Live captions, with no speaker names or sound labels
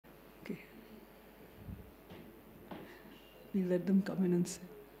We'll let them come in and sit.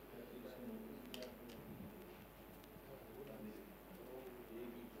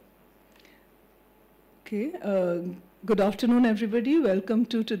 Okay, good afternoon, everybody. Welcome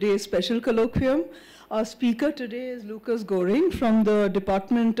to today's special colloquium. Our speaker today is Lucas Goehring from the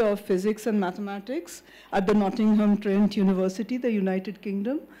Department of Physics and Mathematics at the Nottingham Trent University, the United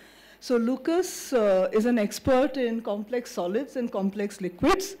Kingdom. So Lucas is an expert in complex solids and complex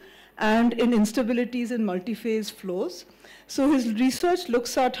liquids and in instabilities in multi-phase flows. So his research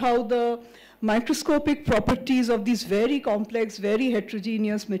looks at how the microscopic properties of these very complex, very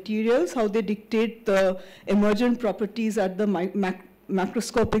heterogeneous materials, how they dictate the emergent properties at the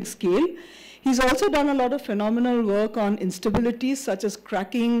macroscopic scale. He's also done a lot of phenomenal work on instabilities such as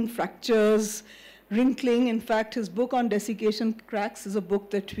cracking, fractures, wrinkling. In fact, his book on desiccation cracks is a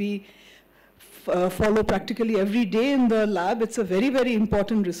book that we follow practically every day in the lab. It's a very, very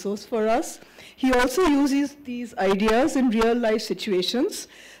important resource for us. He also uses these ideas in real-life situations,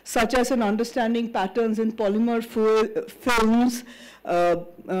 such as in understanding patterns in polymer films,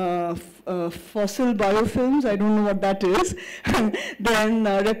 fossil biofilms, I don't know what that is, then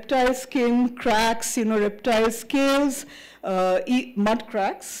reptile skin cracks, reptile scales, mud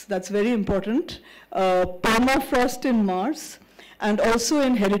cracks, that's very important, permafrost in Mars, and also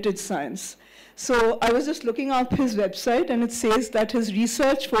in heritage science. So I was just looking up his website, and it says that his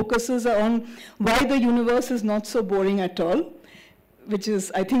research focuses on why the universe is not so boring at all, which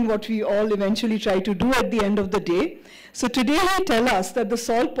is, I think, what we all eventually try to do at the end of the day. So today he'll tell us that the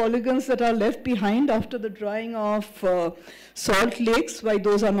salt polygons that are left behind after the drying of salt lakes, why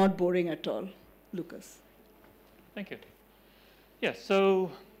those are not boring at all. Lucas. Thank you. Yeah,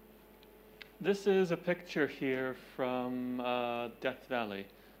 so this is a picture here from Death Valley.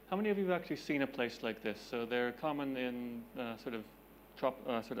 How many of you have actually seen a place like this? So they're common in sort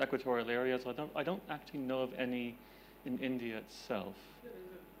of equatorial areas. I don't actually know of any in India itself.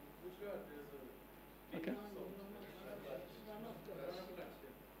 Okay.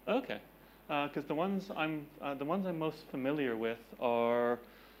 Okay. Because the ones I'm most familiar with are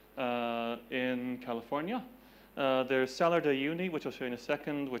in California. There's Salar de Uyuni, which I'll show you in a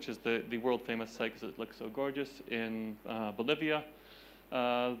second, which is the world famous site because it looks so gorgeous in Bolivia.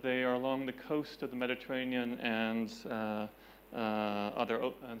 They are along the coast of the Mediterranean and some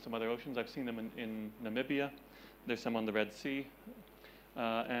other oceans. I've seen them in Namibia. There's some on the Red Sea.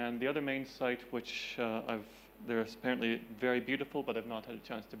 And the other main site, which they're apparently very beautiful, but I've not had a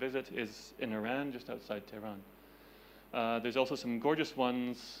chance to visit, is in Iran, just outside Tehran. There's also some gorgeous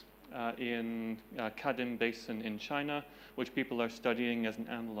ones in Kadim Basin in China, which people are studying as an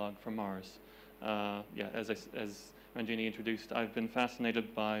analog for Mars. Yeah, as Ranjini introduced, I've been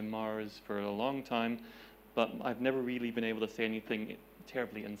fascinated by Mars for a long time, but I've never really been able to say anything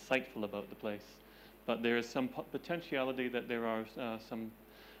terribly insightful about the place. But there is some potentiality that there are some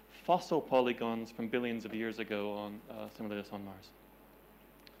fossil polygons from billions of years ago on similar to this on Mars.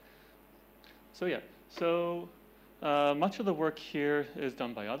 So yeah, so much of the work here is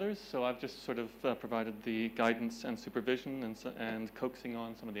done by others, so I've just sort of provided the guidance and supervision and coaxing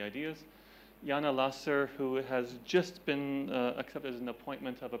on some of the ideas. Jana Lasser, who has just been accepted as an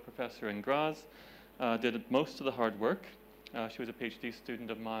appointment of a professor in Graz, did most of the hard work. She was a PhD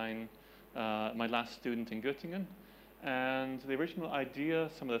student of mine, my last student in Göttingen. And the original idea,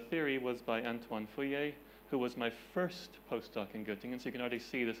 some of the theory, was by Antoine Fouillet, who was my first postdoc in Göttingen. So you can already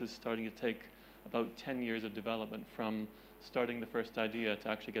see this is starting to take about 10 years of development from starting the first idea to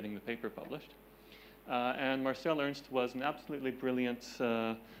actually getting the paper published. And Marcel Ernst was an absolutely brilliant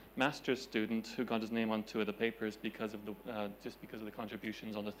master's student who got his name on 2 of the papers because of just because of the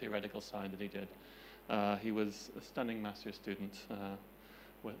contributions on the theoretical side that he did. He was a stunning master's student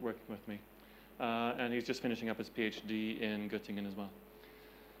working with me. And he's just finishing up his PhD in Göttingen as well.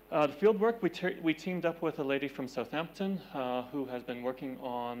 The field work, we teamed up with a lady from Southampton who has been working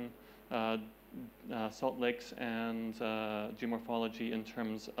on salt lakes and geomorphology in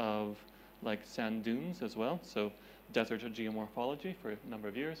terms of like sand dunes as well, so desert geomorphology for a number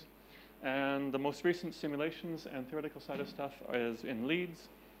of years. And the most recent simulations and theoretical side of stuff is in Leeds,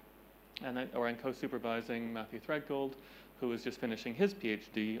 and I'm co-supervising Matthew Threadgold, who is just finishing his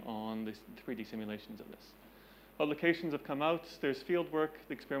PhD on the 3D simulations of this. Publications have come out. There's field work.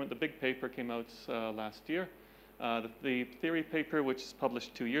 The experiment, the big paper, came out last year. The theory paper, which is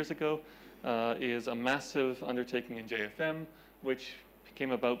published 2 years ago, is a massive undertaking in JFM, which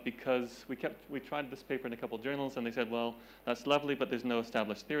came about because we tried this paper in a couple of journals, and they said, well, that's lovely, but there's no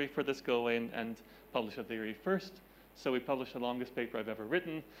established theory for this. Go away and publish a theory first. So we published the longest paper I've ever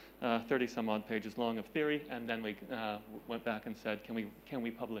written, 30 some odd pages long of theory, and then we went back and said, can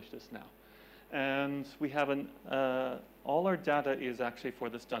we publish this now? And we have all our data is actually for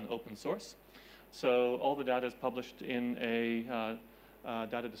this done open source. So all the data is published in a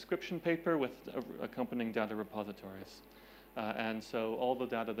data description paper with accompanying data repositories. And so all the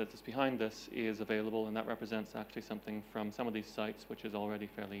data that is behind this is available, and that represents actually something from some of these sites, which is already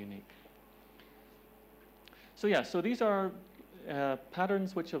fairly unique. So yeah, so these are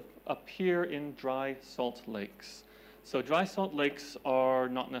patterns which appear in dry salt lakes. So dry salt lakes are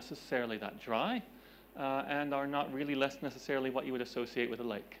not necessarily that dry, and are not really less necessarily what you would associate with a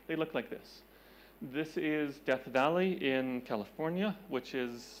lake. They look like this. This is Death Valley in California, which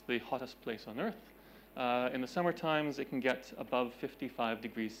is the hottest place on Earth. In the summer times, it can get above 55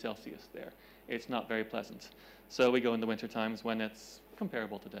 degrees Celsius there. It's not very pleasant. So we go in the winter times when it's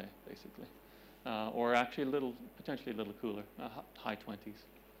comparable today, basically. Or actually potentially a little cooler, high 20s.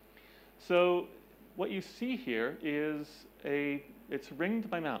 So what you see here is it's ringed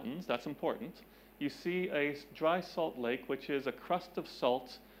by mountains. That's important. You see a dry salt lake, which is a crust of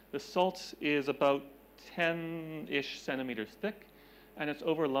salt. The salt is about 10-ish centimeters thick, and it's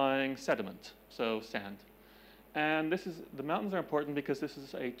overlying sediment, so sand. And the mountains are important because this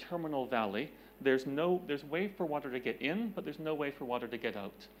is a terminal valley. There's way for water to get in, but there's no way for water to get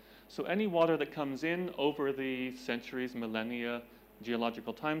out. So any water that comes in over the centuries, millennia,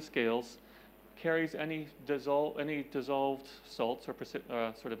 geological timescales carries any dissolved salts or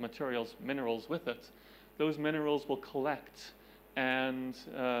sort of minerals with it. Those minerals will collect and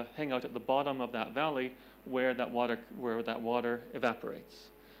hang out at the bottom of that valley where that water evaporates.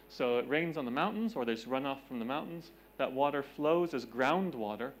 So it rains on the mountains, or there's runoff from the mountains. That water flows as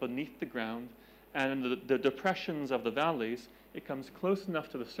groundwater beneath the ground, and in the depressions of the valleys, it comes close enough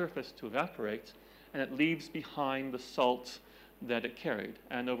to the surface to evaporate, and it leaves behind the salt that it carried.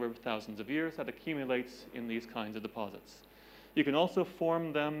 And over thousands of years, that accumulates in these kinds of deposits. You can also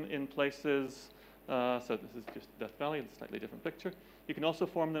form them in places, so this is just Death Valley, it's a slightly different picture. You can also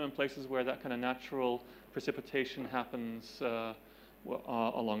form them in places where that kind of natural precipitation happens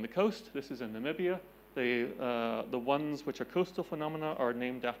along the coast. This is in Namibia. The ones which are coastal phenomena are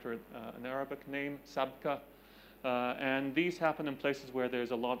named after an Arabic name, Sabka. And these happen in places where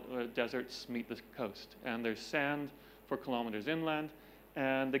there's a lot of deserts meet the coast, and there's sand for kilometers inland.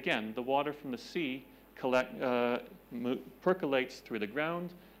 And again, the water from the sea percolates through the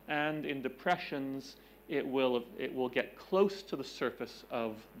ground, and in depressions, it will get close to the surface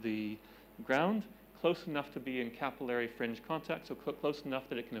of the ground, close enough to be in capillary fringe contact, so close enough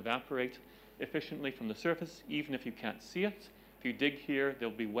that it can evaporate efficiently from the surface, even if you can't see it. If you dig here,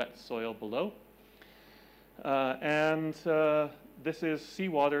 there'll be wet soil below. This is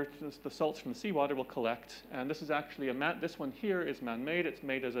seawater. The salts from the seawater will collect, and this is actually this one here is man-made. It's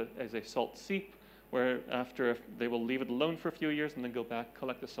made as a salt seep, where after they will leave it alone for a few years and then go back,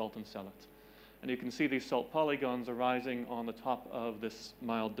 collect the salt, and sell it. And you can see these salt polygons arising on the top of this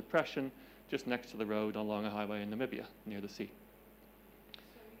mild depression, just next to the road along a highway in Namibia, near the sea.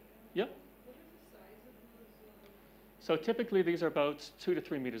 Yep. What is the size of those? So typically these are about 2 to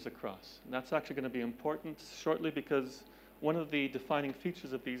 3 meters across. And that's actually going to be important shortly, because one of the defining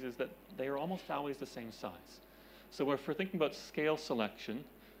features of these is that they are almost always the same size. So if we're thinking about scale selection,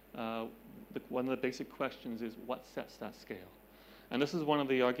 one of the basic questions is what sets that scale? And this is one of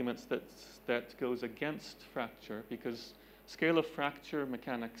the arguments that goes against fracture, because scale of fracture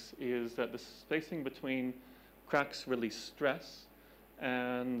mechanics is that the spacing between cracks release stress,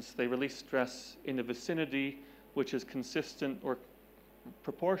 and they release stress in a vicinity which is consistent or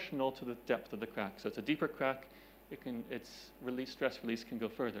proportional to the depth of the crack. So it's a deeper crack, stress release can go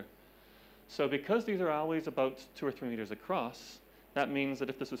further. So because these are always about 2 or 3 meters across, that means that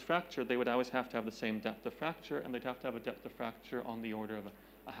if this was fracture, they would always have to have the same depth of fracture, and they'd have to have a depth of fracture on the order of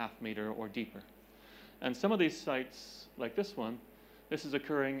a half meter or deeper. And some of these sites, like this one, this is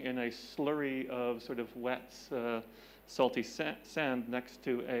occurring in a slurry of sort of wet, salty sand next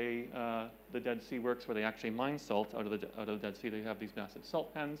to the Dead Sea works, where they actually mine salt out of the Dead Sea. They have these massive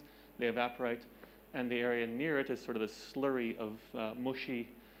salt pans, they evaporate, and the area near it is sort of a slurry of mushy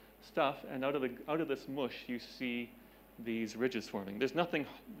stuff, and out of this mush you see these ridges forming. There's nothing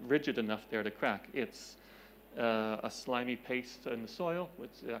rigid enough there to crack. It's a slimy paste in the soil,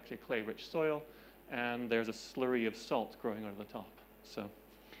 which is actually clay-rich soil, and there's a slurry of salt growing out of the top. So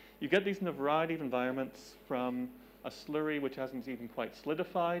you get these in a variety of environments, from a slurry which hasn't even quite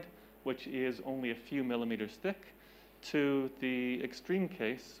solidified, which is only a few millimeters thick, to the extreme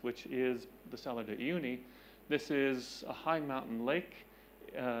case, which is the Salar de Uyuni. This is a high mountain lake.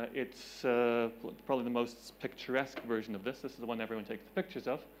 It's probably the most picturesque version of this. This is the one everyone takes the pictures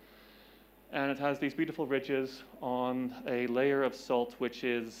of. And it has these beautiful ridges on a layer of salt which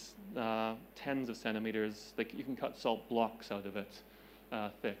is tens of centimeters. Like you can cut salt blocks out of it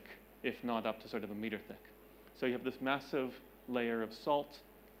thick, if not up to sort of a meter thick. So you have this massive layer of salt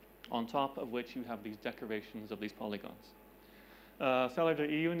on top of which you have these decorations of these polygons. Salar de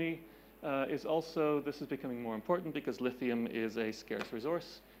Uyuni is also, this is becoming more important because lithium is a scarce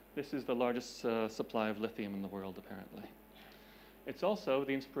resource. This is the largest supply of lithium in the world, apparently. It's also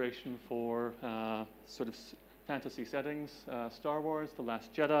the inspiration for sort of fantasy settings. Star Wars, The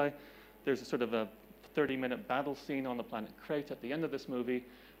Last Jedi. There's a sort of a 30-minute battle scene on the planet Crete at the end of this movie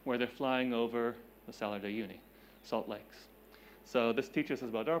where they're flying over the Salar de Uyuni, Salt Lakes. So this teaches us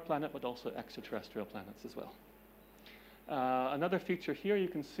about our planet, but also extraterrestrial planets as well. Another feature here, you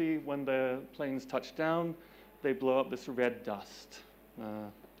can see when the planes touch down, they blow up this red dust.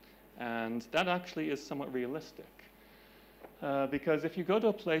 And that actually is somewhat realistic. Because if you go to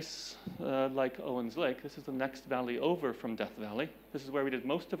a place like Owens Lake, this is the next valley over from Death Valley. This is where we did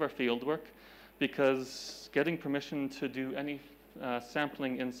most of our field work, because getting permission to do any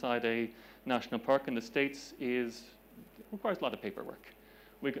sampling inside a national park in the States requires a lot of paperwork.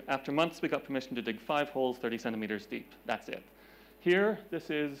 After months, we got permission to dig 5 holes 30 centimeters deep. That's it. Here,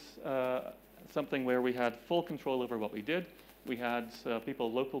 this is something where we had full control over what we did. We had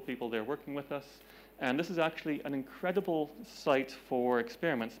local people there working with us. And this is actually an incredible site for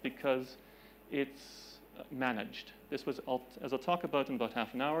experiments because it's managed. This was, as I'll talk about in about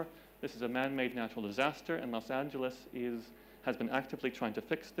half an hour, this is a man-made natural disaster, and Los Angeles has been actively trying to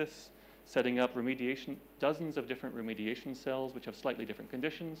fix this, setting up remediation, dozens of different remediation cells which have slightly different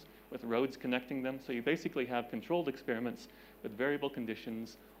conditions, with roads connecting them. So you basically have controlled experiments with variable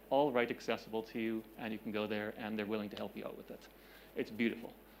conditions, all right accessible to you, and you can go there, and they're willing to help you out with it. It's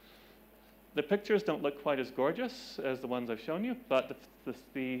beautiful. The pictures don't look quite as gorgeous as the ones I've shown you, but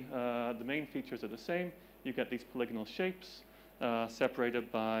the main features are the same. You get these polygonal shapes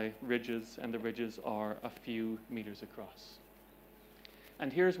separated by ridges, and the ridges are a few meters across.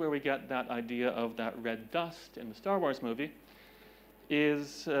 And here's where we get that idea of that red dust in the Star Wars movie,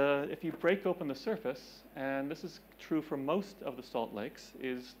 is if you break open the surface, and this is true for most of the salt lakes,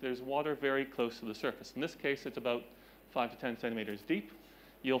 is there's water very close to the surface. In this case, it's about 5 to 10 centimeters deep.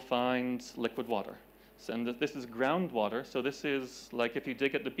 You'll find liquid water. And this is groundwater, so this is like if you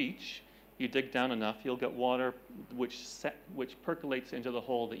dig at the beach, you dig down enough, you'll get water which percolates into the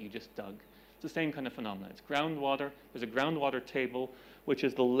hole that you just dug. It's the same kind of phenomenon. It's groundwater. There's a groundwater table, which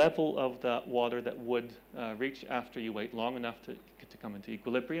is the level of that water that would reach after you wait long enough to come into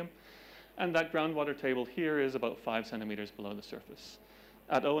equilibrium. And that groundwater table here is about 5 centimeters below the surface.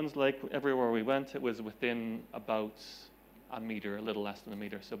 At Owens Lake, everywhere we went, it was within about a meter, a little less than a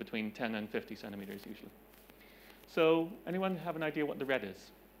meter, so between 10 and 50 centimeters usually. So anyone have an idea what the red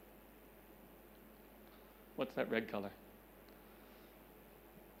is? What's that red color?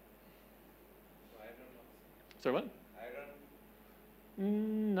 I don't know. Sorry, what?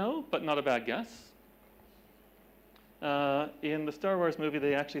 Iron? No, but not a bad guess. In the Star Wars movie,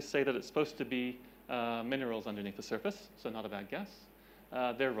 they actually say that it's supposed to be minerals underneath the surface, so not a bad guess.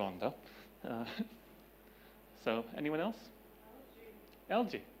 They're wrong, though. So anyone else?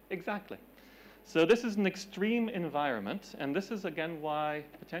 Algae, exactly. So this is an extreme environment, and this is, again, why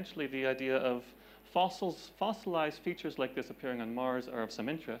potentially the idea of fossilized features like this appearing on Mars are of some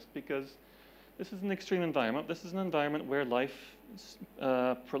interest, because this is an extreme environment. This is an environment where life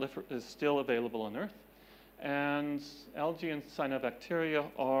is still available on Earth, and algae and cyanobacteria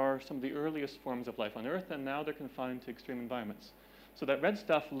are some of the earliest forms of life on Earth, and now they're confined to extreme environments. So that red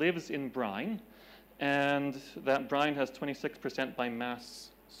stuff lives in brine, and that brine has 26% by mass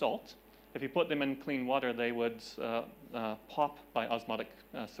salt. If you put them in clean water, they would pop by osmotic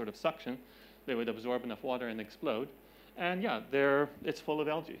sort of suction. They would absorb enough water and explode. And yeah, it's full of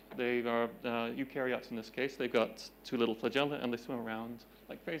algae. They are eukaryotes in this case. They've got 2 little flagella, and they swim around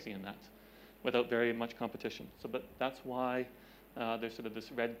like crazy in that without very much competition. So, but that's why there's sort of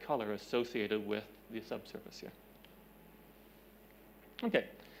this red color associated with the subsurface here. Okay.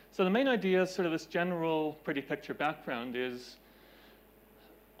 So the main idea, sort of this general pretty picture background, is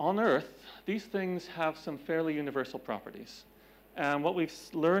on Earth, these things have some fairly universal properties. And what we've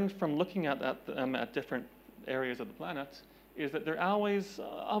learned from looking at them at different areas of the planet is that they're always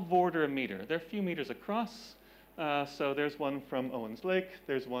of order a meter. They're a few meters across. So there's one from Owens Lake.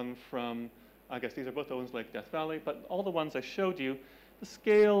 There's one from, I guess these are both Owens Lake, Death Valley. But all the ones I showed you, the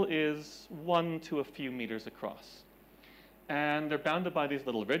scale is 1 to a few meters across. And they're bounded by these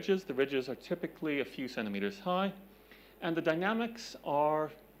little ridges. The ridges are typically a few centimeters high. And the dynamics are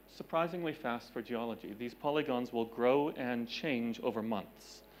surprisingly fast for geology. These polygons will grow and change over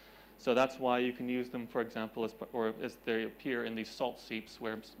months. So that's why you can use them, for example, as they appear in these salt seeps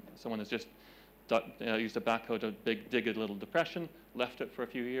where someone has just used a backhoe to dig a little depression, left it for a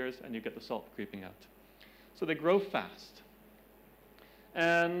few years, and you get the salt creeping out. So they grow fast.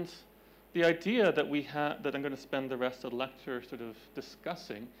 And the idea that that I'm going to spend the rest of the lecture sort of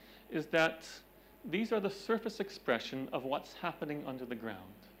discussing is that these are the surface expression of what's happening under the ground.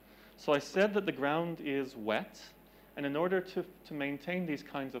 So I said that the ground is wet, and in order to maintain these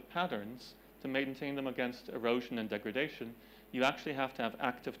kinds of patterns, to maintain them against erosion and degradation, you actually have to have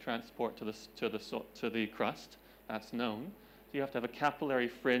active transport to the crust. That's known. So you have to have a capillary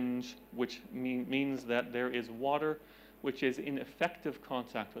fringe, which means that there is water which is in effective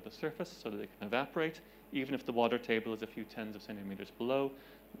contact with the surface so that it can evaporate, even if the water table is a few tens of centimeters below.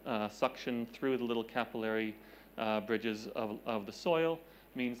 Suction through the little capillary bridges of the soil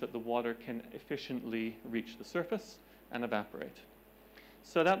means that the water can efficiently reach the surface and evaporate.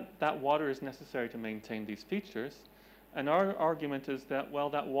 So that water is necessary to maintain these features. And our argument is that, well,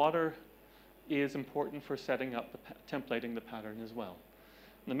 that water is important for setting up templating the pattern as well.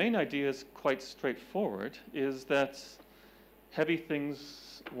 And the main idea is quite straightforward, is that heavy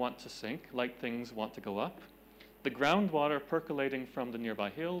things want to sink, light things want to go up. The groundwater percolating from the nearby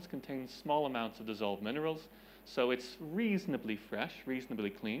hills contains small amounts of dissolved minerals, so it's reasonably fresh, reasonably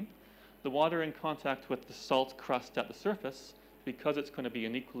clean. The water in contact with the salt crust at the surface, because it's going to be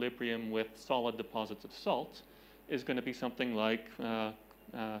in equilibrium with solid deposits of salt, is going to be something like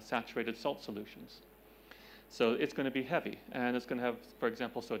saturated salt solutions. So it's going to be heavy, and it's going to have, for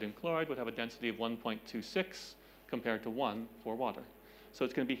example, sodium chloride would have a density of 1.26 compared to 1 for water. So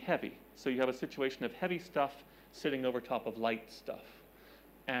it's going to be heavy. So you have a situation of heavy stuff sitting over top of light stuff,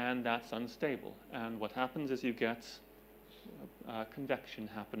 and that's unstable. And what happens is you get convection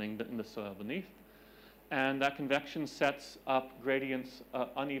happening in the soil beneath, and that convection sets up gradients,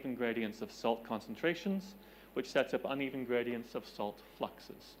 uneven gradients of salt concentrations, which sets up uneven gradients of salt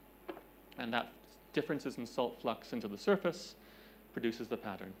fluxes. And that differences in salt flux into the surface produces the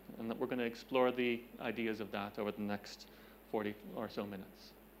pattern. And that we're going to explore the ideas of that over the next 40 or so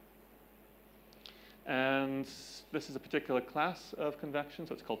minutes. And this is a particular class of convection,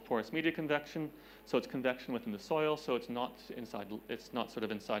 so it's called porous media convection. So it's convection within the soil, so it's not sort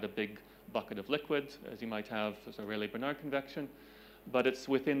of inside a big bucket of liquid, as you might have as a Rayleigh-Bernard convection, but it's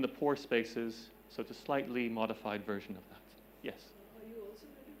within the pore spaces, so it's a slightly modified version of that. Yes? Are you also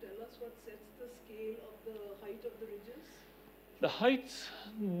going to tell us what sets the scale of the height of the ridges? The height,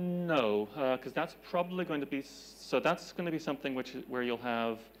 no, because that's probably going to be, so that's going to be something where you'll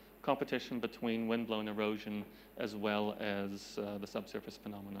have competition between windblown erosion as well as the subsurface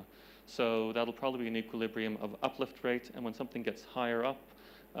phenomena. So that'll probably be an equilibrium of uplift rate, and when something gets higher up,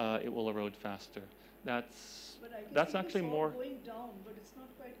 it will erode faster. That's actually more going down, but it's not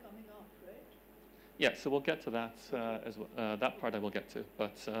quite coming up, right? Yeah, so we'll get to that as well. That part I will get to,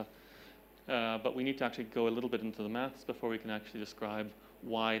 but we need to actually go a little bit into the maths before we can actually describe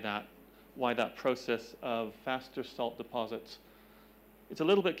why that process of faster salt deposits. It's a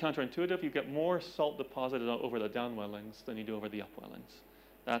little bit counterintuitive. You get more salt deposited over the downwellings than you do over the upwellings.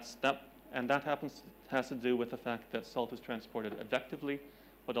 And that has to do with the fact that salt is transported advectively,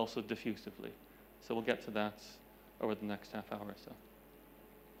 but also diffusively. So we'll get to that over the next half hour or so.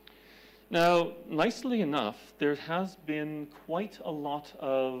 Now, nicely enough, there has been quite a lot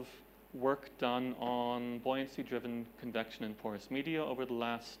of work done on buoyancy-driven convection in porous media over the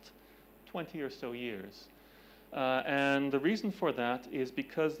last 20 or so years. And the reason for that is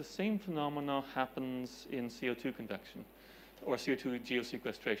because the same phenomena happens in CO2 convection or CO2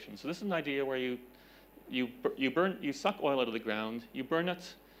 geosequestration. So this is an idea where you suck oil out of the ground, you burn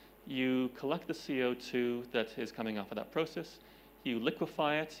it, you collect the CO2 that is coming off of that process, you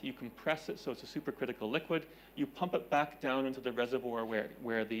liquefy it, you compress it so it's a supercritical liquid, you pump it back down into the reservoir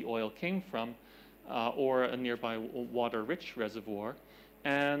where the oil came from, or a nearby water-rich reservoir,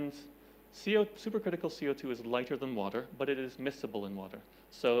 and supercritical CO2 is lighter than water, but it is miscible in water.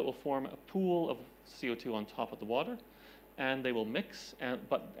 So it will form a pool of CO2 on top of the water, and they will mix, and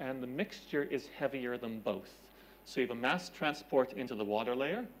the mixture is heavier than both. So you have a mass transport into the water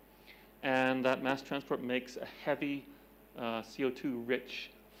layer, and that mass transport makes a heavy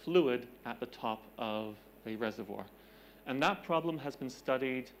CO2-rich fluid at the top of the reservoir. And that problem has been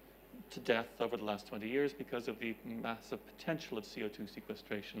studied to death over the last 20 years because of the massive potential of CO2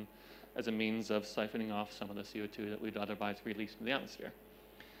 sequestration as a means of siphoning off some of the CO2 that we'd otherwise release in the atmosphere.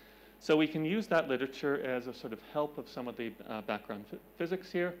 So we can use that literature as a sort of help of some of the background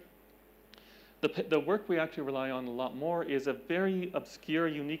physics here. The work we actually rely on a lot more is a very obscure,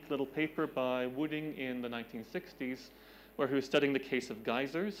 unique little paper by Wooding in the 1960s, where he was studying the case of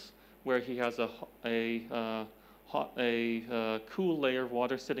geysers, where he has a cool layer of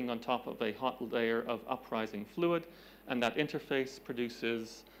water sitting on top of a hot layer of uprising fluid, and that interface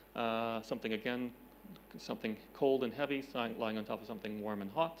produces something cold and heavy lying on top of something warm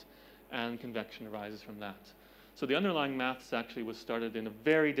and hot, and convection arises from that. So the underlying maths actually was started in a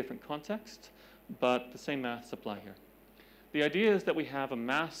very different context, but the same maths apply here. The idea is that we have a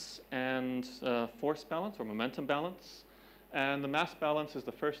mass and force balance, or momentum balance, and the mass balance is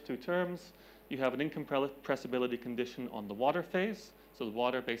the first two terms. You have an incompressibility condition on the water phase. So the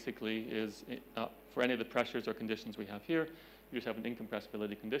water basically is, for any of the pressures or conditions we have here, you just have an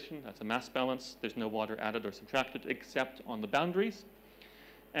incompressibility condition. That's a mass balance. There's no water added or subtracted except on the boundaries.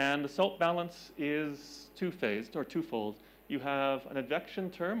 And the salt balance is two-phased or twofold. You have an advection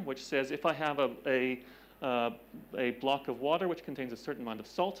term, which says if I have a block of water which contains a certain amount of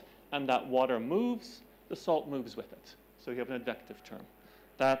salt, and that water moves, the salt moves with it. So you have an advective term.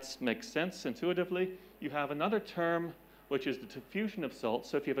 That makes sense intuitively. You have another term, which is the diffusion of salt.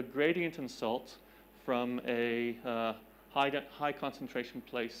 So if you have a gradient in salt from a high concentration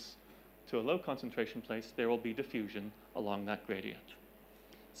place to a low concentration place, there will be diffusion along that gradient.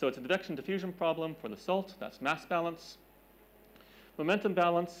 So it's an advection diffusion problem for the salt. That's mass balance. Momentum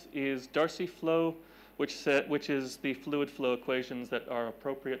balance is Darcy flow, which is the fluid flow equations that are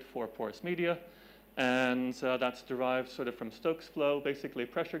appropriate for porous media. And that's derived sort of from Stokes flow. Basically, a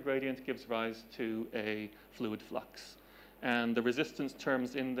pressure gradient gives rise to a fluid flux. And the resistance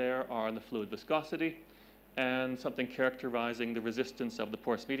terms in there are the fluid viscosity and something characterizing the resistance of the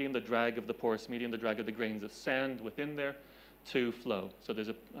porous medium, the drag of the porous medium, the drag of the grains of sand within there to flow. So there's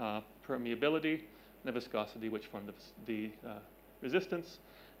a permeability and a viscosity which form the resistance.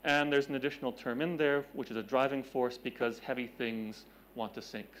 And there's an additional term in there, which is a driving force because heavy things want to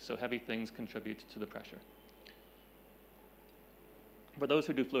sink. So heavy things contribute to the pressure. For those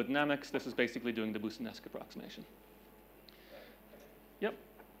who do fluid dynamics, this is basically doing the Boussinesq approximation. Yep.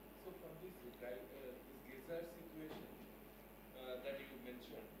 So from this Geyser situation that you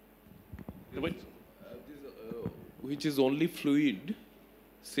mentioned, which is only fluid,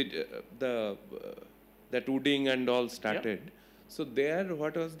 that wooding and all started. Yep. So there,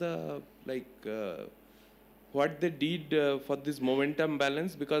 what was the what they did for this momentum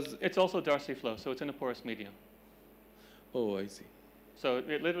balance? Because it's also Darcy flow, so it's in a porous medium. Oh, I see. So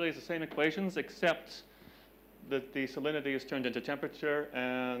it literally is the same equations, except that the salinity is turned into temperature,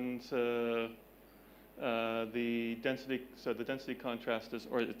 and the density. So the density contrast is,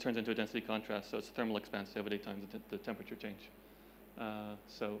 or it turns into a density contrast. So it's thermal expansivity times the temperature change.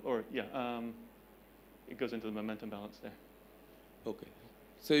 It goes into the momentum balance there. Okay.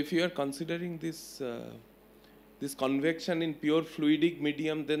 So if you are considering this this convection in pure fluidic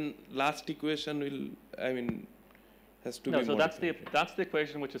medium, then last equation will, has to be No, so modified. that's the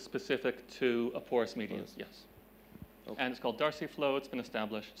equation which is specific to a porous medium. Yes. Okay. And it's called Darcy flow. It's been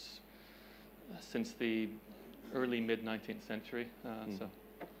established since the early mid-19th century. So,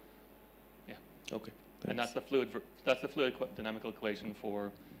 yeah. Okay. Thanks. And that's the fluid dynamical equation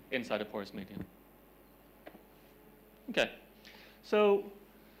for inside a porous medium. Okay. So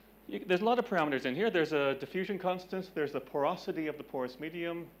there's a lot of parameters in here. There's a diffusion constant. There's the porosity of the porous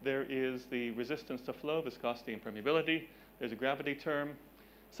medium. There is the resistance to flow, viscosity, and permeability. There's a gravity term.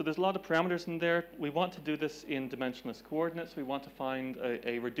 So there's a lot of parameters in there. We want to do this in dimensionless coordinates. We want to find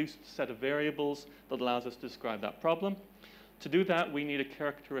a reduced set of variables that allows us to describe that problem. To do that, we need a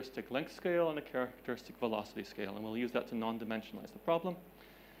characteristic length scale and a characteristic velocity scale, and we'll use that to non-dimensionalize the problem.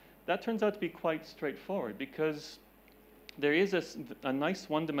 That turns out to be quite straightforward because there is a nice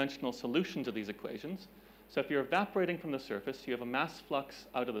one-dimensional solution to these equations. So if you're evaporating from the surface, you have a mass flux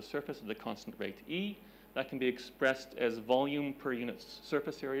out of the surface at the constant rate E. That can be expressed as volume per unit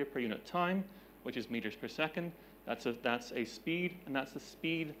surface area per unit time, which is meters per second. That's a speed, and that's the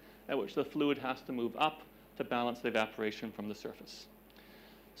speed at which the fluid has to move up to balance the evaporation from the surface.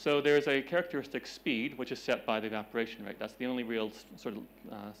 So there's a characteristic speed, which is set by the evaporation rate. That's the only real sort of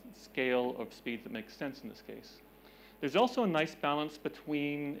scale of speed that makes sense in this case. There's also a nice balance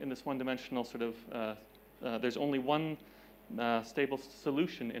between, in this one-dimensional sort of, there's only one stable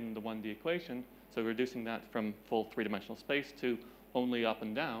solution in the 1D equation, so reducing that from full three-dimensional space to only up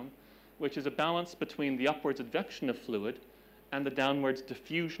and down, which is a balance between the upwards advection of fluid and the downwards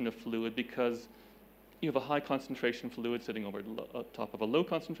diffusion of fluid, because you have a high concentration fluid sitting over top of a low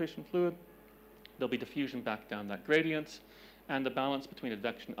concentration fluid. There'll be diffusion back down that gradient, and the balance between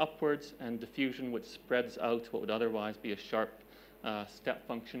advection upwards and diffusion, which spreads out what would otherwise be a sharp step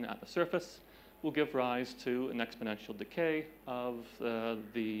function at the surface, will give rise to an exponential decay of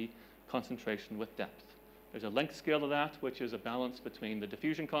the concentration with depth. There's a length scale to that, which is a balance between the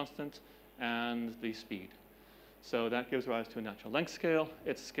diffusion constant and the speed. So that gives rise to a natural length scale.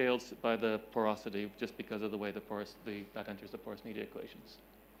 It's scaled by the porosity just because of the way that enters the porous media equations.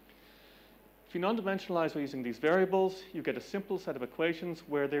 If you non-dimensionalize by using these variables, you get a simple set of equations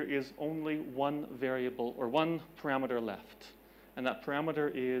where there is only one variable or one parameter left. And that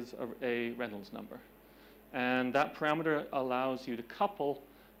parameter is a Reynolds number. And that parameter allows you to couple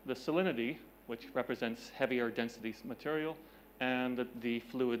the salinity, which represents heavier density material, and the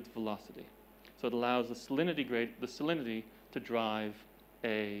fluid velocity. So it allows the salinity to drive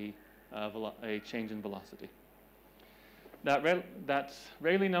a change in velocity. That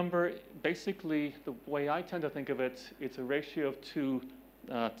Rayleigh number, basically, the way I tend to think of it, it's a ratio of two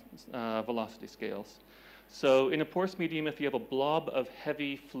velocity scales. So in a porous medium, if you have a blob of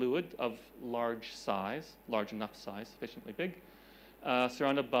heavy fluid of large enough size, sufficiently big,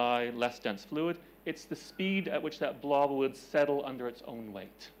 surrounded by less dense fluid, it's the speed at which that blob would settle under its own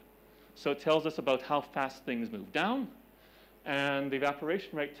weight. So it tells us about how fast things move down, and the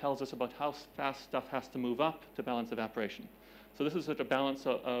evaporation rate tells us about how fast stuff has to move up to balance evaporation. So this is sort of a balance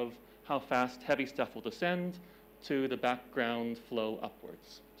of how fast heavy stuff will descend to the background flow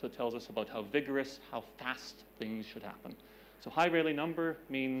upwards. So it tells us about how vigorous, how fast things should happen. So high Rayleigh number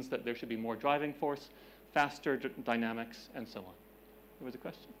means that there should be more driving force, faster dynamics, and so on. There was a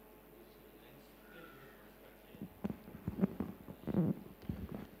question?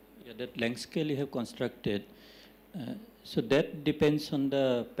 Yeah, that length scale you have constructed, so that depends on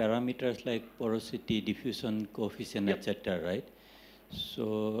the parameters like porosity, diffusion coefficient, Yep. etc., right?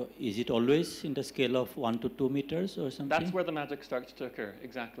 So is it always in the scale of 1 to 2 meters or something? That's where the magic starts to occur,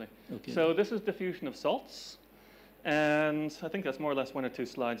 exactly. Okay. So this is diffusion of salts, and I think that's more or less 1 or 2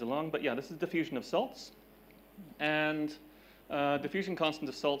 slides along, but yeah, this is diffusion of salts. And diffusion constant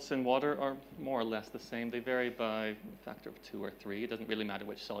of salts in water are more or less the same. They vary by a factor of 2 or 3. It doesn't really matter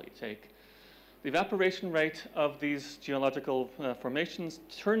which salt you take. The evaporation rate of these geological formations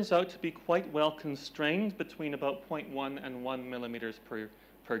turns out to be quite well constrained between about 0.1 and 1 millimeters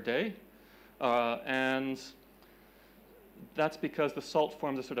per day. And that's because the salt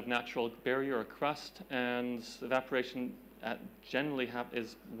forms a sort of natural barrier or crust, and evaporation generally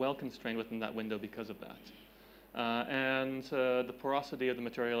is well constrained within that window because of that. The porosity of the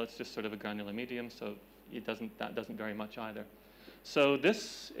material, it's just sort of a granular medium, so that doesn't vary much either. So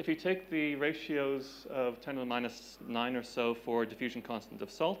this, if you take the ratios of 10 to the minus 9 or so for diffusion constant of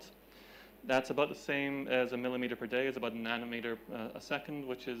salt, that's about the same as a millimeter per day, is about a nanometer a second,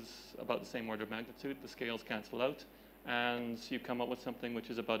 which is about the same order of magnitude. The scales cancel out, and you come up with something which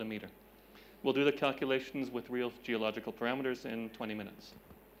is about a meter. We'll do the calculations with real geological parameters in 20 minutes.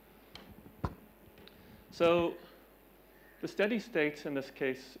 So the steady state in this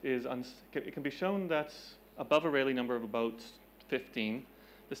case is, it can be shown that above a Rayleigh number of about 15,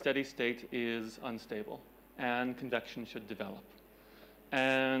 the steady state is unstable, and convection should develop.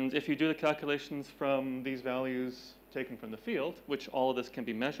 And if you do the calculations from these values taken from the field, which all of this can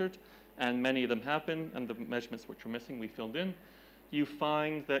be measured, and many of them have been, and the measurements which were missing we filled in, you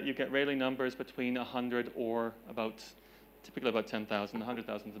find that you get Rayleigh numbers between 100 or typically about 10,000.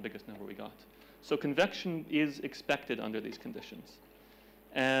 100,000 is the biggest number we got. So convection is expected under these conditions.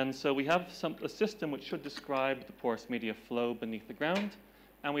 And so we have a system which should describe the porous media flow beneath the ground,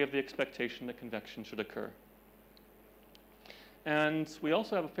 and we have the expectation that convection should occur. And we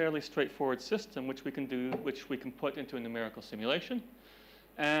also have a fairly straightforward system which we can put into a numerical simulation.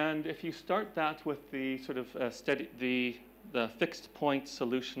 And if you start that with the sort of the fixed point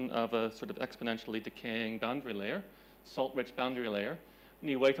solution of a sort of exponentially decaying boundary layer, salt-rich boundary layer, and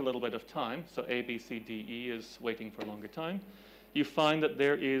you wait a little bit of time, so A, B, C, D, E is waiting for a longer time, you find that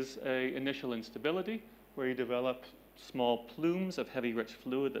there is an initial instability where you develop small plumes of heavy rich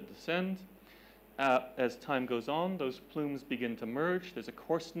fluid that descend. As time goes on, those plumes begin to merge. There's a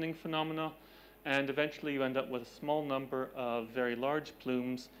coarsening phenomena, and eventually you end up with a small number of very large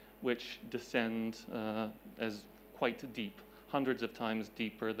plumes which descend as quite deep, hundreds of times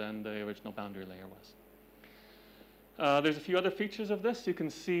deeper than the original boundary layer was. There's a few other features of this. You can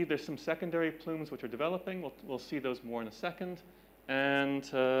see there's some secondary plumes which are developing. We'll see those more in a second. And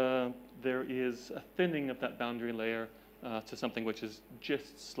there is a thinning of that boundary layer to something which is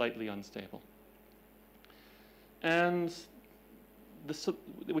just slightly unstable. And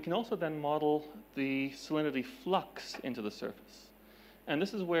we can also then model the salinity flux into the surface. And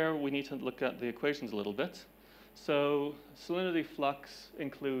this is where we need to look at the equations a little bit. So salinity flux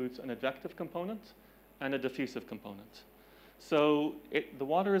includes an advective component and a diffusive component. So the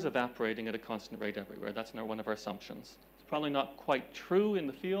water is evaporating at a constant rate everywhere. That's one of our assumptions. It's probably not quite true in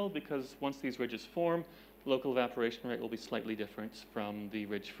the field because once these ridges form, Local evaporation rate will be slightly different from the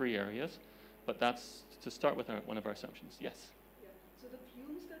ridge-free areas, but that's to start with one of our assumptions. Yes? Yeah. So the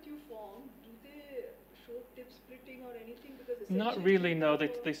plumes that you form, do they show tip splitting or anything? Because Not really, no.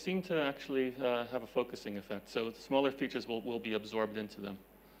 They seem to actually have a focusing effect. So the smaller features will be absorbed into them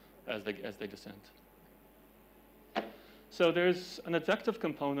as they descend. So there's an advective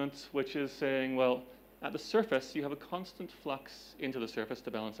component which is saying, well, at the surface, you have a constant flux into the surface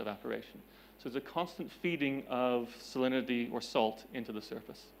to balance evaporation. So there's a constant feeding of salinity or salt into the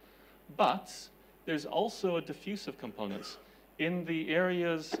surface. But there's also a diffusive component. In the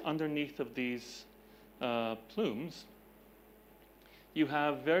areas underneath of these plumes, you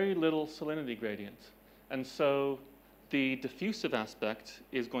have very little salinity gradient. And so the diffusive aspect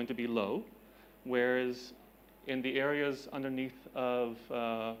is going to be low, whereas in the areas underneath of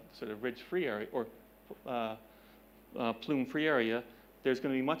sort of ridge-free area or plume-free area, there's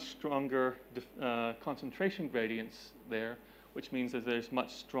going to be much stronger concentration gradients there, which means that there's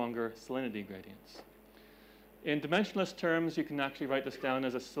much stronger salinity gradients. In dimensionless terms, you can actually write this down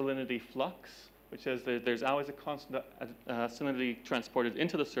as a salinity flux, which says that there's always a constant salinity transported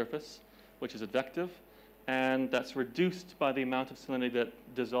into the surface, which is advective, and that's reduced by the amount of salinity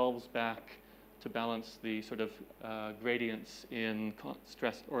that dissolves back to balance the sort of gradients in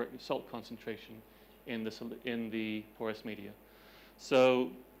stress or salt concentration in the porous media. So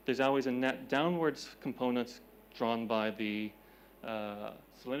there's always a net downwards component drawn by the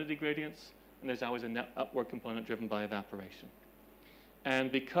salinity gradients, and there's always a net upward component driven by evaporation.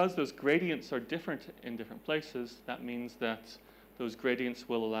 And because those gradients are different in different places, that means that those gradients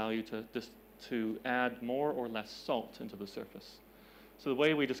will allow you to add more or less salt into the surface. So the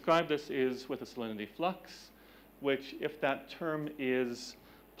way we describe this is with a salinity flux, which if that term is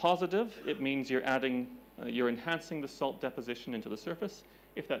positive, it means you're enhancing the salt deposition into the surface.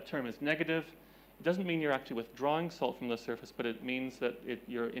 If that term is negative, it doesn't mean you're actually withdrawing salt from the surface, but it means that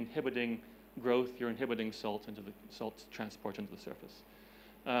you're inhibiting growth, you're inhibiting salt transport into the surface.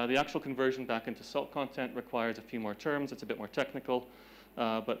 The actual conversion back into salt content requires a few more terms. It's a bit more technical,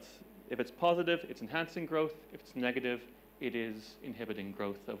 but if it's positive, it's enhancing growth. If it's negative, it is inhibiting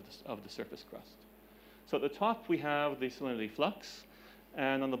growth of the surface crust. So at the top, we have the salinity flux,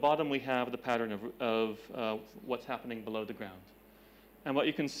 and on the bottom, we have the pattern of what's happening below the ground. And what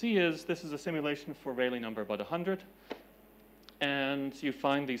you can see is this is a simulation for Rayleigh number about 100. And you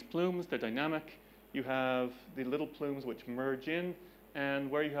find these plumes, they're dynamic. You have the little plumes which merge in,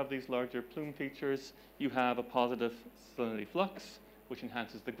 and where you have these larger plume features, you have a positive salinity flux, which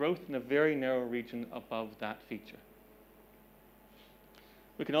enhances the growth in a very narrow region above that feature.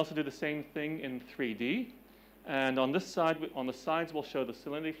 We can also do the same thing in 3D. And on this side, on the sides, we'll show the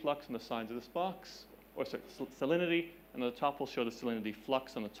salinity flux on the sides of this box, or sorry, salinity, and on the top, we'll show the salinity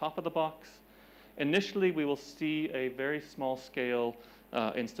flux on the top of the box. Initially, we will see a very small scale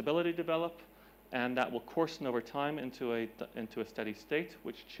instability develop, and that will coarsen over time into a steady state,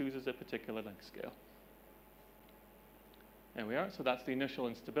 which chooses a particular length scale. There we are. So that's the initial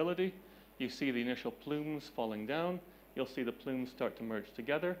instability. You see the initial plumes falling down. You'll see the plumes start to merge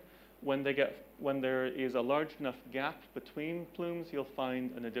together. When there is a large enough gap between plumes, you'll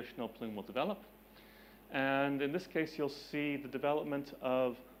find an additional plume will develop. And in this case, you'll see the development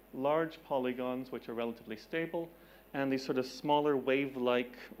of large polygons, which are relatively stable, and these sort of smaller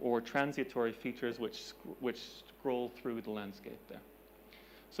wave-like or transitory features which scroll through the landscape there.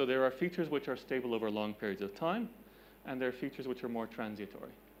 So there are features which are stable over long periods of time, and there are features which are more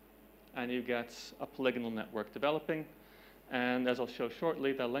transitory. And you get a polygonal network developing, and as I'll show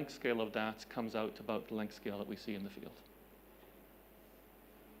shortly, the length scale of that comes out to about the length scale that we see in the field.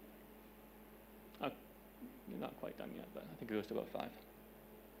 You're not quite done yet, but I think it goes to about 5.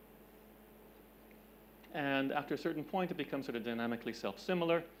 And after a certain point, it becomes sort of dynamically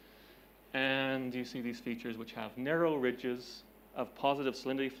self-similar. And you see these features which have narrow ridges of positive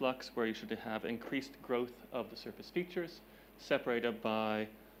salinity flux, where you should have increased growth of the surface features, separated by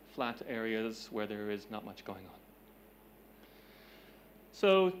flat areas where there is not much going on.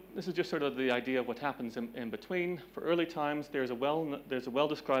 So this is just sort of the idea of what happens in between. For early times, there's a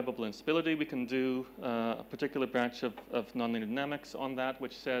well-describable instability. We can do a particular branch of nonlinear dynamics on that,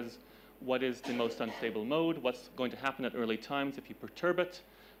 which says what is the most unstable mode, what's going to happen at early times if you perturb it,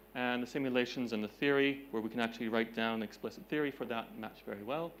 and the simulations and the theory, where we can actually write down explicit theory for that, match very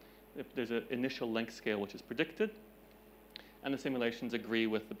well. If there's an initial length scale which is predicted, and the simulations agree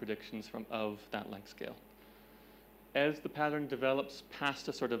with the predictions of that length scale. As the pattern develops past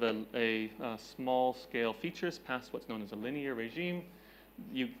a sort of a small scale features, past what's known as a linear regime,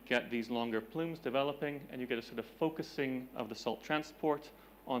 you get these longer plumes developing, and you get a sort of focusing of the salt transport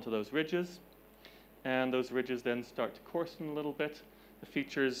onto those ridges. and those ridges then start to coarsen a little bit. The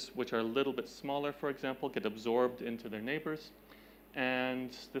features which are a little bit smaller, for example, get absorbed into their neighbors.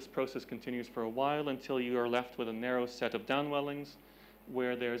 And this process continues for a while until you are left with a narrow set of downwellings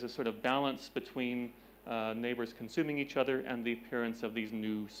where there's a sort of balance between neighbors consuming each other and the appearance of these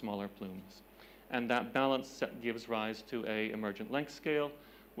new, smaller plumes. And that balance set gives rise to an emergent length scale,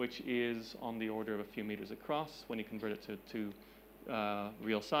 which is on the order of a few meters across when you convert it to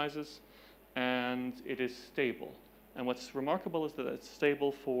real sizes. And it is stable. And what's remarkable is that it's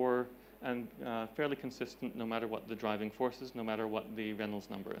stable for and fairly consistent no matter what the driving force is, no matter what the Reynolds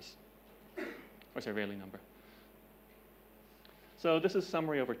number is, or sorry, Rayleigh number. So this is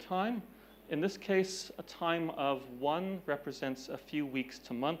summary over time. In this case, a time of 1 represents a few weeks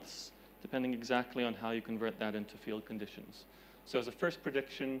to months, depending exactly on how you convert that into field conditions. So as a first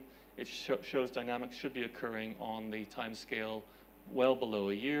prediction, it shows dynamics should be occurring on the time scale well below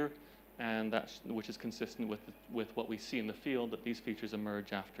a year, and which is consistent with what we see in the field, that these features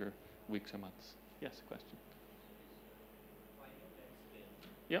emerge after weeks or months. Yes, a question?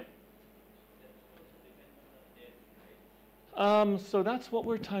 Yep. So that's what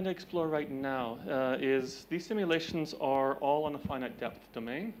we're trying to explore right now, is these simulations are all on a finite depth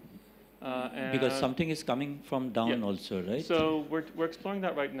domain. Because something is coming from down also, right? So we're exploring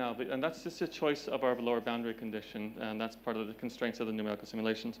that right now, and that's just a choice of our lower boundary condition, and that's part of the constraints of the numerical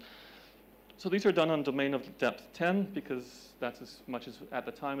simulations. So these are done on domain of depth 10, because that's as much as at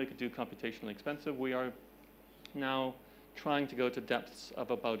the time we could do computationally expensive. We are now trying to go to depths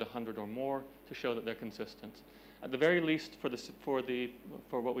of about 100 or more to show that they're consistent. At the very least,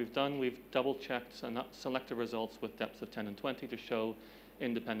 for what we've done, we've double-checked and selected results with depths of 10 and 20 to show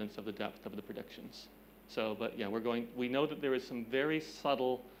independence of the depth of the predictions. So, but yeah, we know that there is some very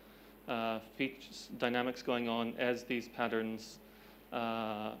subtle dynamics going on as these patterns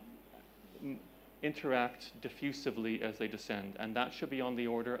interact diffusively as they descend, and that should be on the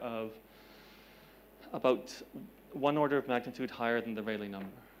order of about 1 order of magnitude higher than the Rayleigh number,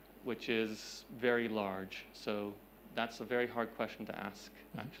 which is very large. So that's a very hard question to ask,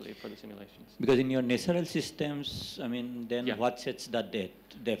 actually, for the simulations. Because in your natural systems, I mean, then Yeah. what sets the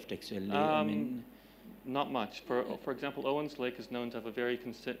depth actually? I mean, not much. For example, Owens Lake is known to have a very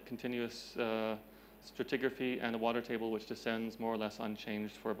continuous stratigraphy and a water table which descends more or less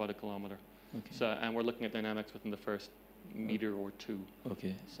unchanged for about 1 kilometer. okay. So, and we're looking at dynamics within the first meter or 2.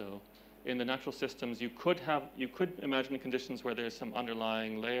 Okay. So in the natural systems, you could imagine conditions where there's some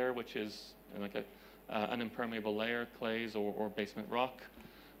underlying layer, which is like an impermeable layer, clays or basement rock.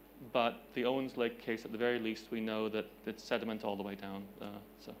 But the Owens Lake case, at the very least, we know that it's sediment all the way down,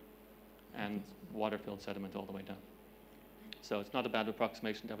 and water-filled sediment all the way down. So it's not a bad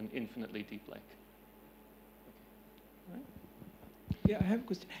approximation to have an infinitely deep lake. Okay. Right. Yeah, I have a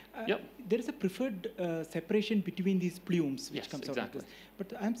question. Yep. There is a preferred separation between these plumes, which comes out of this.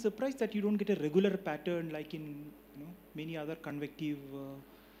 But I'm surprised that you don't get a regular pattern like in many other convective.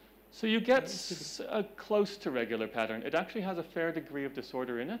 So you get a close to regular pattern. It actually has a fair degree of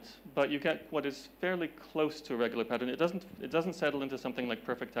disorder in it, but you get what is fairly close to a regular pattern. It doesn't settle into something like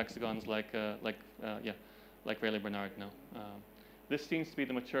perfect hexagons like Rayleigh-Bernard. No. This seems to be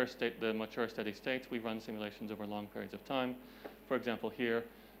the mature steady state. We run simulations over long periods of time. For example, here,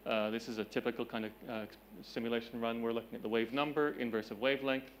 this is a typical kind of simulation run. We're looking at the wave number, inverse of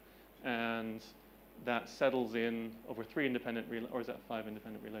wavelength, and that settles in over 3 independent, or is that 5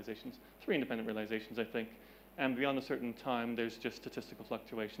 independent realizations? 3 independent realizations, I think. And beyond a certain time, there's just statistical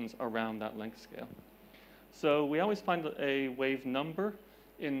fluctuations around that length scale. So we always find a wave number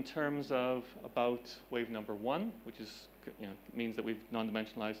in terms of about wave number 1, which is, means that we've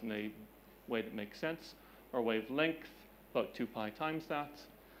non-dimensionalized in a way that makes sense, or wave length, about 2 pi times that,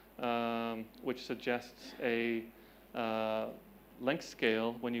 which suggests a length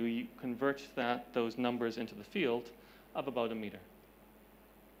scale when you convert those numbers into the field of about 1 meter.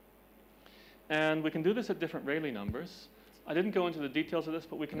 And we can do this at different Rayleigh numbers. I didn't go into the details of this,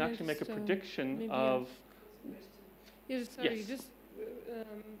 but we can actually make a prediction of... Yes, sorry, Yes. just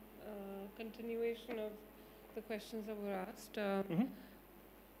continuation of the questions that were asked.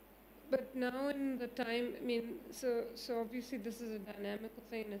 But now in the time, so obviously this is a dynamical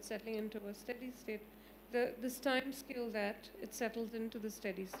thing, it's settling into a steady state. This time scale that it settles into the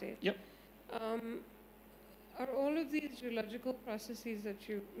steady state. Yep. Are all of these geological processes that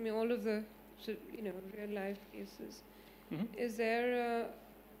all of the, real life cases, is there,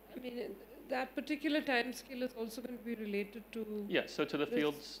 that particular time scale is also going to be related to... Yeah, so to the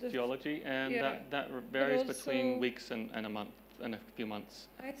field's geology, and yeah. that varies between weeks and a month, and a few months.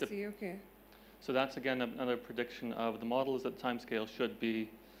 I see, okay. So that's, again, another prediction of the model is that time scale should be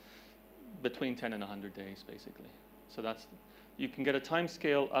between 10 and 100 days, basically. So that's, you can get a time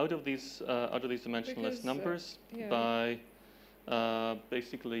scale out of these dimensionless numbers by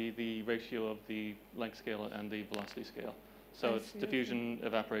basically the ratio of the length scale and the velocity scale. So it's diffusion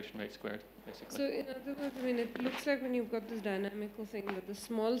evaporation rate squared, basically. So in other words, I mean, it looks like when you've got this dynamical thing that the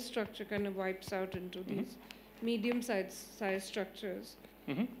small structure kind of wipes out into these medium-sized structures.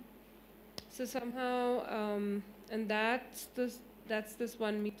 So somehow, and that's this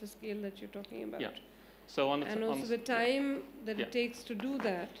 1 meter scale that you're talking about. Yeah. So on the and also the time that it takes to do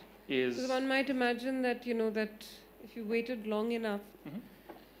that is. Because one might imagine that that if you waited long enough,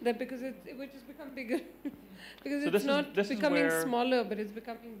 that because it would just become bigger. Because so it's not becoming smaller, but it's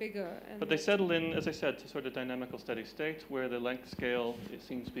becoming bigger. But they settle in, as I said, to sort of dynamical steady state where the length scale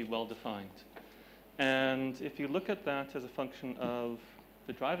seems to be well defined. And if you look at that as a function of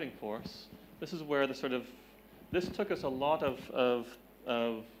the driving force, this is where the sort of, this took us a lot of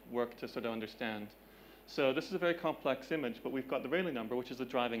work to sort of understand. So this is a very complex image, but we've got the Rayleigh number, which is the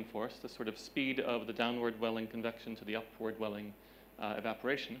driving force, the sort of speed of the downward welling convection to the upward welling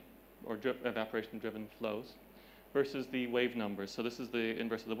evaporation, or evaporation-driven flows, versus the wave numbers. So this is the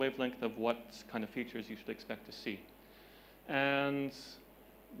inverse of the wavelength of what kind of features you should expect to see. And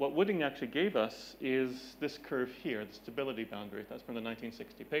what Wooding actually gave us is this curve here, the stability boundary. That's from the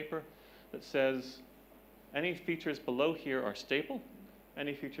 1960 paper that says any features below here are stable,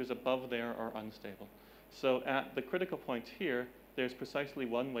 any features above there are unstable. So at the critical point here, there's precisely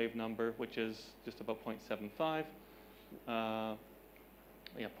one wave number, which is just about 0.75.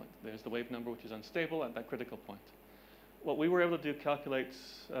 There's the wave number, which is unstable at that critical point. What we were able to do calculate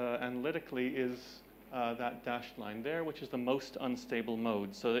analytically is that dashed line there, which is the most unstable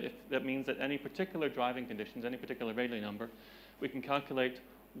mode. So if that means that any particular driving conditions, any particular Rayleigh number, we can calculate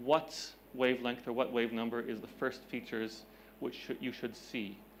what wavelength or what wave number is the first features which you should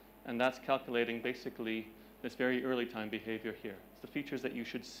see. And that's calculating basically this very early time behavior here. It's the features that you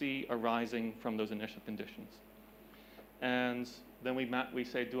should see arising from those initial conditions. And then we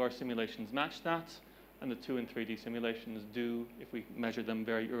say, do our simulations match that? And the 2 and 3D simulations do if we measure them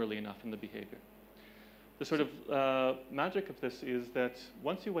very early enough in the behavior. The sort of magic of this is that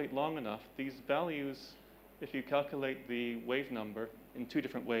once you wait long enough, these values, if you calculate the wave number in 2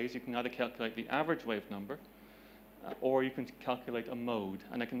 different ways, you can either calculate the average wave number, or you can calculate a mode.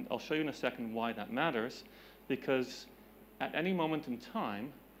 And I'll show you in a second why that matters, because at any moment in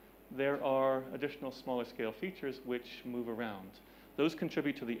time, there are additional smaller scale features which move around. Those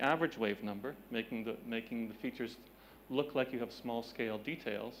contribute to the average wave number, making the features look like you have small scale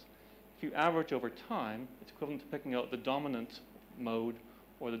details. If you average over time, it's equivalent to picking out the dominant mode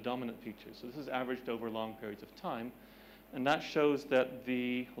or the dominant features. So this is averaged over long periods of time. And that shows that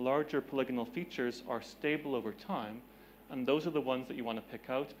the larger polygonal features are stable over time. And those are the ones that you want to pick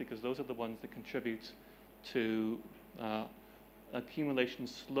out, because those are the ones that contribute to accumulation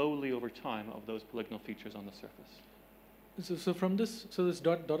slowly over time of those polygonal features on the surface. So from this, so this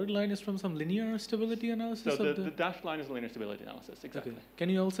dotted line is from some linear stability analysis? So the dashed line is a linear stability analysis, exactly. Okay. Can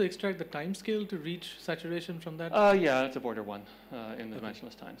you also extract the time scale to reach saturation from that? Yeah, it's a border 1 in the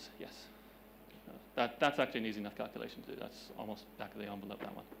dimensionless times, yes. That's actually an easy enough calculation to do. That's almost back of the envelope,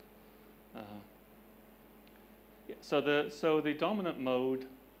 that one. Yeah, so the dominant mode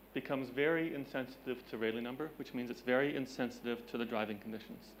becomes very insensitive to Rayleigh number, which means it's very insensitive to the driving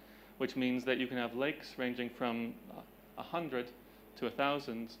conditions, which means that you can have lakes ranging from 100 to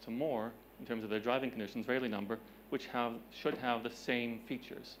 1,000 to more in terms of their driving conditions, Rayleigh number, which should have the same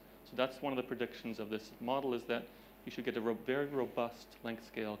features. So that's one of the predictions of this model, is that you should get a very robust length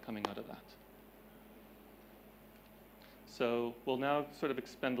scale coming out of that. So we'll now sort of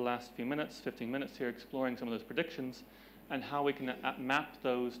expend the last few minutes, 15 minutes here, exploring some of those predictions and how we can map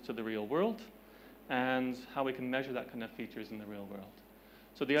those to the real world and how we can measure that kind of features in the real world.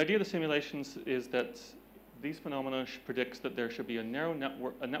 So the idea of the simulations is that these phenomena predicts that there should be a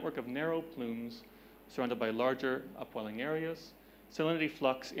network of narrow plumes surrounded by larger upwelling areas. Salinity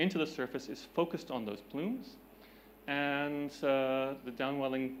flux into the surface is focused on those plumes. And the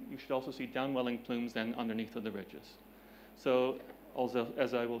downwelling, you should also see downwelling plumes then underneath of the ridges. So also,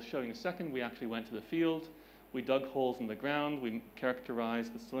 as I will show you in a second, we actually went to the field. We dug holes in the ground. We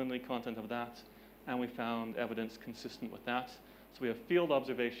characterized the salinity content of that. And we found evidence consistent with that. So we have field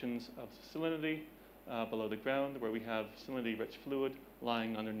observations of salinity below the ground, where we have salinity-rich fluid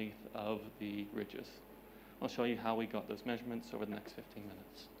lying underneath of the ridges. I'll show you how we got those measurements over the next 15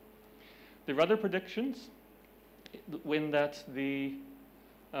 minutes. There are other predictions in that the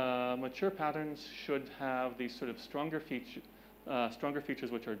mature patterns should have these sort of stronger features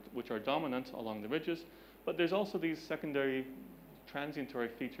which are dominant along the ridges, but there's also these secondary transitory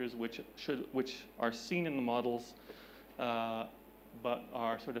features which are seen in the models, but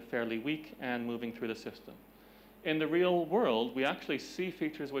are sort of fairly weak and moving through the system. In the real world, we actually see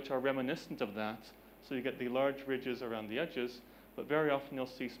features which are reminiscent of that. So you get the large ridges around the edges, but very often you'll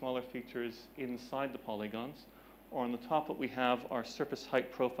see smaller features inside the polygons. Or on the top, what we have are surface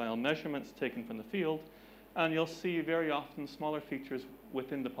height profile measurements taken from the field. And you'll see very often smaller features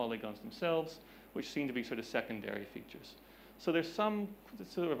within the polygons themselves, which seem to be sort of secondary features. So there's some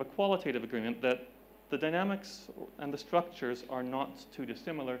sort of a qualitative agreement that the dynamics and the structures are not too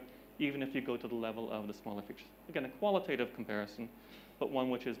dissimilar, even if you go to the level of the smaller features. Again, a qualitative comparison, but one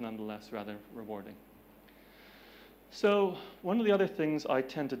which is nonetheless rather rewarding. So one of the other things I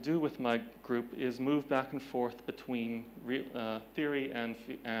tend to do with my group is move back and forth between theory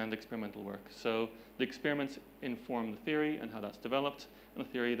and experimental work. So the experiments inform the theory and how that's developed, and the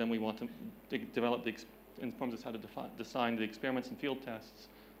theory then we want to develop informs us how to design the experiments and field tests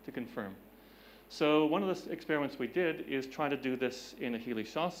to confirm. So one of the experiments we did is try to do this in a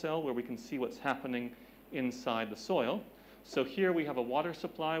Healy-Shaw cell where we can see what's happening inside the soil. So here we have a water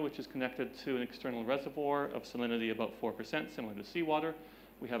supply which is connected to an external reservoir of salinity about 4%, similar to seawater.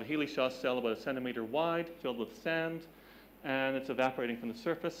 We have a Healy-Shaw cell about 1 centimeter wide, filled with sand, and it's evaporating from the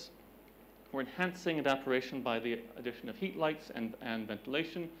surface. We're enhancing evaporation by the addition of heat lights and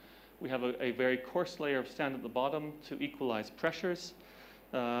ventilation. We have a very coarse layer of sand at the bottom to equalize pressures,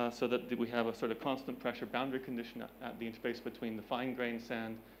 so that we have a sort of constant pressure boundary condition at the interface between the fine-grained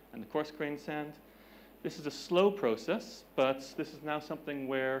sand and the coarse-grained sand. This is a slow process, but this is now something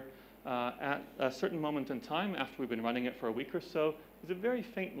where at a certain moment in time, after we've been running it for a week or so, there's a very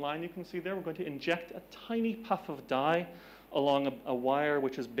faint line you can see there. We're going to inject a tiny puff of dye along a wire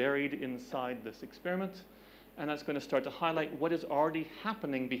which is buried inside this experiment, and that's going to start to highlight what is already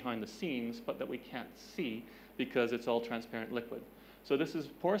happening behind the scenes, but that we can't see because it's all transparent liquid. So this is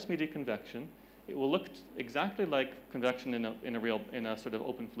porous media convection. It will look exactly like convection in a sort of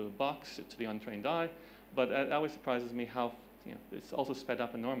open fluid box to the untrained eye, but it always surprises me how it's also sped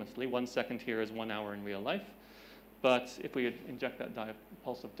up enormously. 1 second here is 1 hour in real life. But if we inject that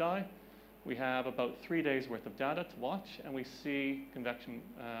pulse of dye, we have about 3 days worth of data to watch, and we see convection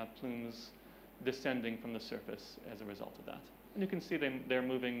plumes descending from the surface as a result of that. And you can see they're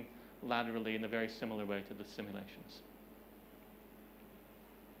moving laterally in a very similar way to the simulations.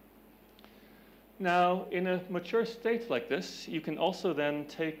 Now, in a mature state like this, you can also then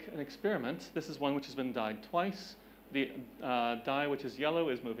take an experiment. This is one which has been dyed twice. The dye which is yellow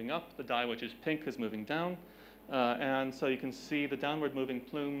is moving up. The dye which is pink is moving down. And so you can see the downward moving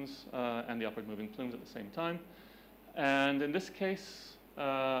plumes and the upward moving plumes at the same time. And in this case,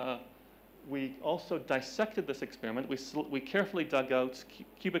 we also dissected this experiment. We carefully dug out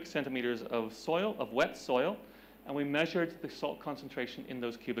cubic centimeters of soil, of wet soil, and we measured the salt concentration in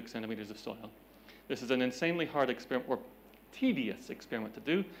those cubic centimeters of soil. This is an insanely hard experiment, or tedious experiment to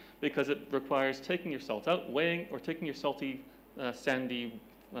do, because it requires taking your salt out, weighing, or taking your salty, sandy,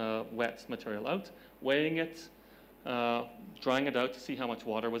 wet material out, weighing it, drying it out to see how much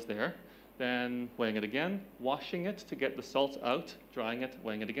water was there, then weighing it again, washing it to get the salt out, drying it,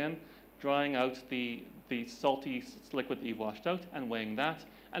 weighing it again, drying out the salty liquid that you've washed out, and weighing that,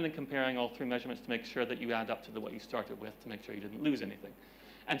 and then comparing all 3 measurements to make sure that you add up to what you started with to make sure you didn't lose anything.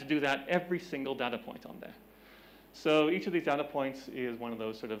 And to do that every single data point on there. So each of these data points is one of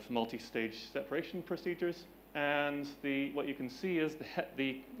those sort of multi-stage separation procedures. And what you can see is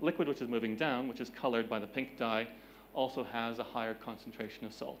the liquid which is moving down, which is colored by the pink dye, also has a higher concentration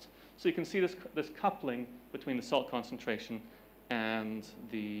of salt. So you can see this coupling between the salt concentration and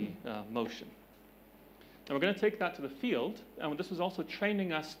the motion. Now we're going to take that to the field, and this was also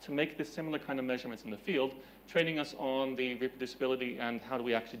training us to make this similar kind of measurements in the field, training us on the reproducibility and how do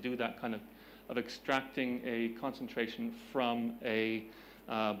we actually do that kind of extracting a concentration from a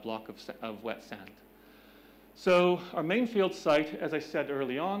block of wet sand. So our main field site, as I said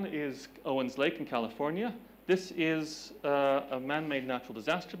early on, is Owens Lake in California. This is a man-made natural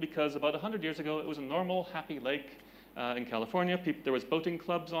disaster because about 100 years ago, it was a normal, happy lake in California. There was boating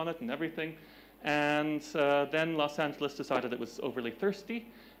clubs on it and everything. And then Los Angeles decided it was overly thirsty,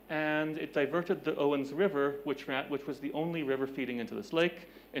 and it diverted the Owens River, which was the only river feeding into this lake,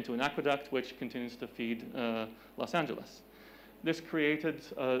 into an aqueduct which continues to feed Los Angeles. This created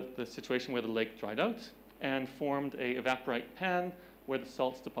the situation where the lake dried out and formed a evaporite pan where the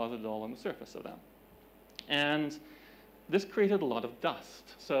salts deposited all on the surface of that. And this created a lot of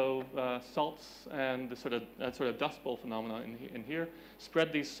dust. So salts and the sort of dust bowl phenomena in here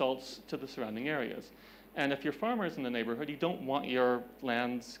spread these salts to the surrounding areas. And if you're farmers in the neighborhood, you don't want your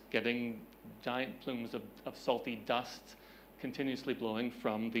lands getting giant plumes of salty dust continuously blowing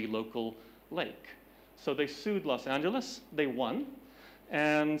from the local lake. So they sued Los Angeles. They won.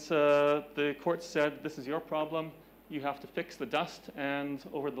 And the court said, this is your problem. You have to fix the dust. And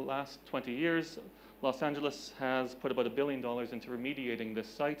over the last 20 years, Los Angeles has put about $1 billion into remediating this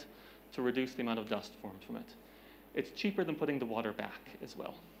site to reduce the amount of dust formed from it. It's cheaper than putting the water back as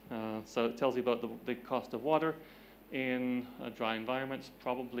well. So it tells you about the cost of water in dry environments,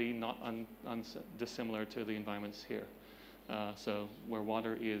 probably not dissimilar to the environments here. So where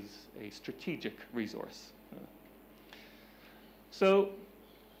water is a strategic resource. So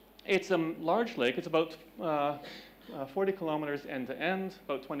it's a large lake. It's about 40 kilometers end to end,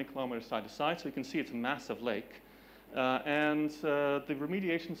 about 20 kilometers side to side. So you can see it's a massive lake. The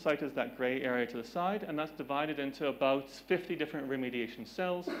remediation site is that gray area to the side, and that's divided into about 50 different remediation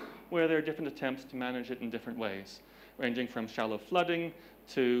cells where there are different attempts to manage it in different ways, ranging from shallow flooding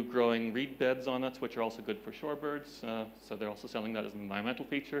to growing reed beds on it, which are also good for shorebirds. So they're also selling that as an environmental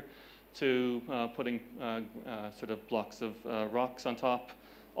feature, to putting sort of blocks of rocks on top,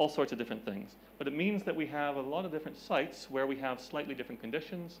 all sorts of different things. But it means that we have a lot of different sites where we have slightly different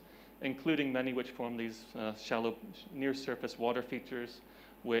conditions, including many which form these shallow near-surface water features,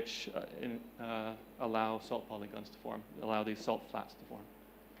 which allow salt polygons to form, allow these salt flats to form.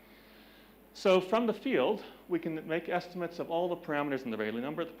 So from the field, we can make estimates of all the parameters in the Rayleigh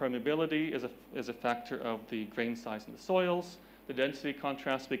number. The permeability is a factor of the grain size in the soils. The density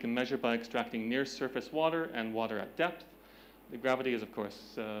contrast we can measure by extracting near-surface water and water at depth. The gravity is, of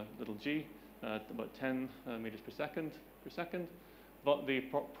course, little g, about 10 meters per second. But the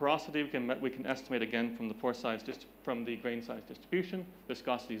porosity we can estimate again from the pore size, just from the grain size distribution.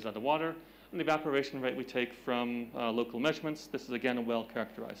 Viscosity is out of water. And the evaporation rate we take from local measurements. This is again a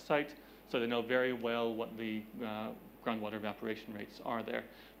well-characterized site, so they know very well what the groundwater evaporation rates are there,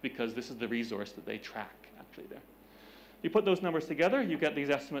 because this is the resource that they track actually there. You put those numbers together, you get these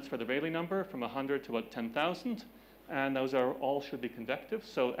estimates for the Rayleigh number from 100 to about 10,000. And those are all should be convective.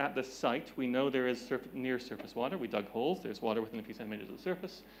 So at this site, we know there is near surface water. We dug holes. There's water within a few centimeters of the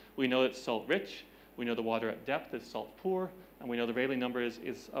surface. We know it's salt rich. We know the water at depth is salt poor. And we know the Rayleigh number is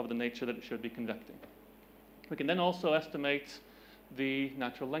of the nature that it should be convecting. We can then also estimate the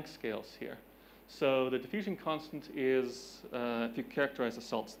natural length scales here. So the diffusion constant is, if you characterize the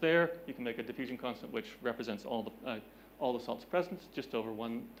salts there, you can make a diffusion constant which represents all the salts present, just over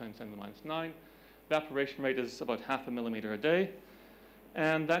 1 times 10 to the minus 9. Evaporation rate is about 0.5 millimeter a day.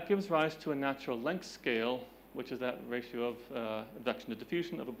 And that gives rise to a natural length scale, which is that ratio of advection to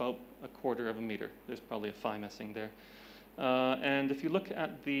diffusion of about 1/4 of a meter. There's probably a phi missing there. And if you look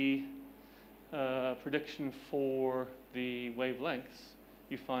at the prediction for the wavelengths,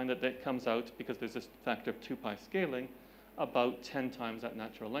 you find that that comes out, because there's this factor of 2 pi scaling, about 10 times that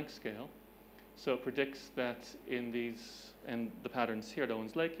natural length scale. So it predicts that in the patterns here at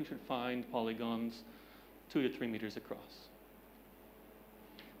Owens Lake, you should find polygons 2 to 3 meters across.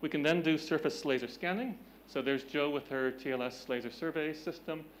 We can then do surface laser scanning. So there's Jo with her TLS laser survey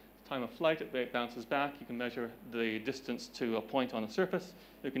system. Time of flight, it bounces back. You can measure the distance to a point on a surface.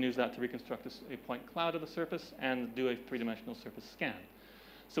 You can use that to reconstruct a point cloud of the surface and do a 3-dimensional surface scan.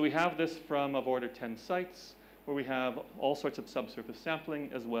 So we have this from of order 10 sites, where we have all sorts of subsurface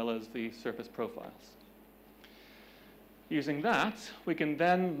sampling as well as the surface profiles. Using that, we can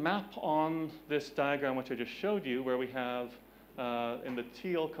then map on this diagram which I just showed you, where we have in the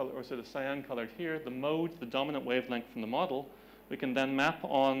teal color, or sort of cyan colored here, the mode, the dominant wavelength from the model. We can then map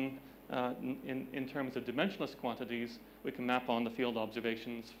on, in terms of dimensionless quantities, we can map on the field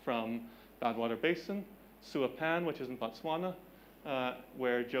observations from Badwater Basin, Suapan, which is in Botswana,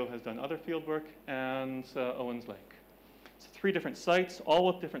 where Jo has done other field work, and Owens Lake. So 3 different sites, all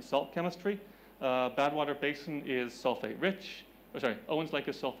with different salt chemistry. Badwater Basin is sulfate rich. Owens Lake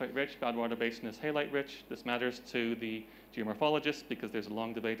is sulfate rich. Badwater Basin is halite rich. This matters to the geomorphologists because there's a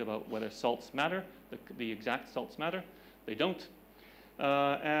long debate about whether salts matter, the exact salts matter. They don't.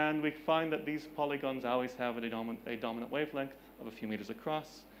 And we find that these polygons always have a dominant wavelength of a few meters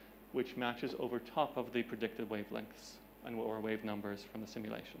across, which matches over top of the predicted wavelengths and or wave numbers from the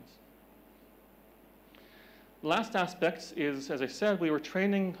simulations. The last aspect is, as I said, we were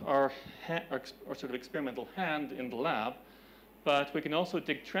training our sort of experimental hand in the lab, but we can also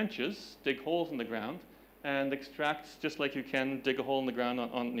dig trenches, dig holes in the ground, and extract, just like you can dig a hole in the ground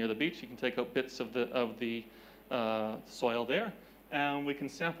near the beach. You can take out bits of the soil there, and we can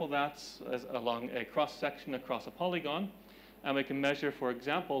sample that along a cross-section across a polygon, and we can measure, for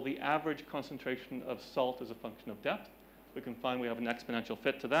example, the average concentration of salt as a function of depth. We can find we have an exponential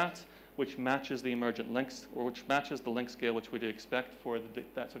fit to that, which matches the emergent lengths, or which matches the length scale which we'd expect for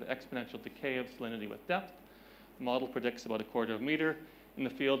that sort of exponential decay of salinity with depth. model predicts about 1/4 meter. In the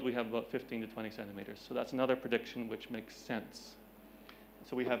field, we have about 15 to 20 centimeters. So that's another prediction which makes sense.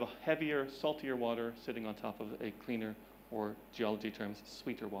 So we have a heavier, saltier water sitting on top of a cleaner, or geology terms,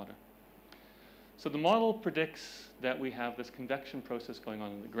 sweeter water. So the model predicts that we have this convection process going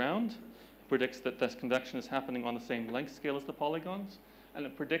on in the ground, predicts that this convection is happening on the same length scale as the polygons, and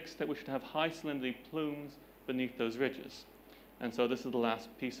it predicts that we should have high salinity plumes beneath those ridges. And so this is the last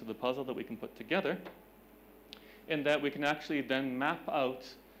piece of the puzzle that we can put together, in that we can actually then map out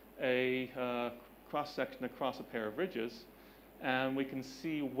a cross-section across a pair of ridges, and we can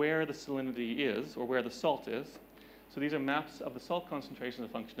see where the salinity is, or where the salt is. So these are maps of the salt concentration as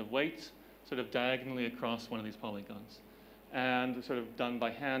a function of weight, sort of diagonally across one of these polygons, and sort of done by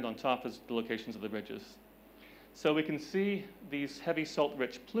hand on top as the locations of the ridges. So we can see these heavy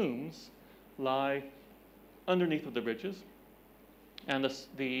salt-rich plumes lie underneath of the ridges, and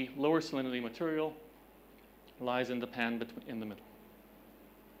the lower salinity material lies in the pan in the middle.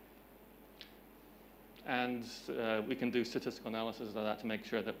 And we can do statistical analysis of that to make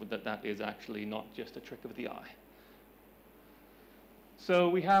sure that that is actually not just a trick of the eye. So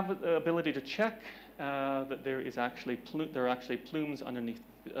we have the ability to check that there are actually plumes underneath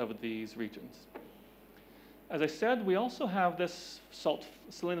of these regions. As I said, we also have this salt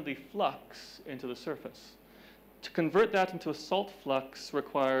salinity flux into the surface. To convert that into a salt flux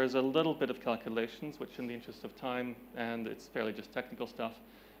requires a little bit of calculations, which in the interest of time, and it's fairly just technical stuff,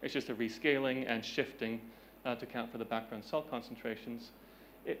 it's just a rescaling and shifting to account for the background salt concentrations,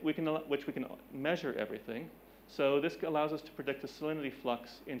 which we can measure everything. So this allows us to predict the salinity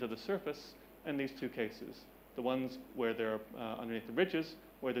flux into the surface in these two cases. The ones where they're underneath the ridges,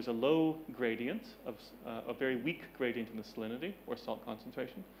 where there's a low gradient, a very weak gradient in the salinity, or salt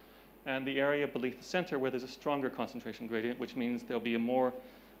concentration, and the area beneath the center where there's a stronger concentration gradient, which means there'll be a more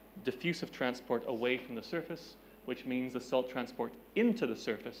diffusive transport away from the surface, which means the salt transport into the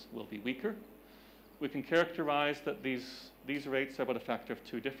surface will be weaker. We can characterize that these rates are about a factor of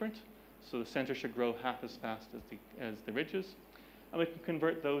 2 different. So the center should grow half as fast as the ridges. And we can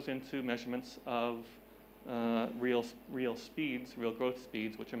convert those into measurements of real speeds, real growth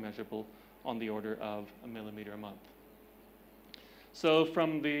speeds, which are measurable on the order of 1 millimeter a month. So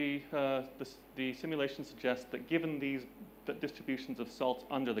from the simulation suggests that given the distributions of salt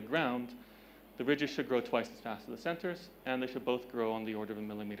under the ground, the ridges should grow twice as fast as the centers, and they should both grow on the order of 1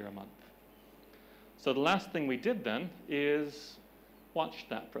 millimeter a month. So the last thing we did then is watch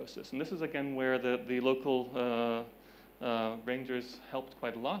that process. And this is again where the local rangers helped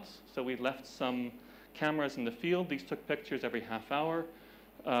quite a lot. So we left some cameras in the field. These took pictures every half hour.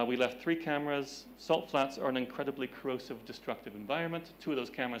 We left 3 cameras. Salt flats are an incredibly corrosive, destructive environment. 2 of those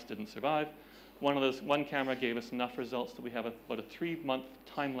cameras didn't survive. One camera gave us enough results that we have about a 3-month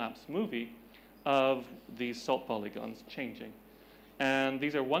time-lapse movie of these salt polygons changing. And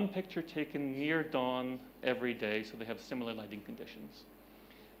these are one picture taken near dawn every day, so they have similar lighting conditions.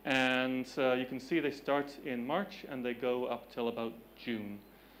 And you can see they start in March and they go up till about June.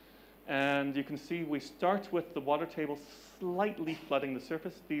 And you can see we start with the water table slightly flooding the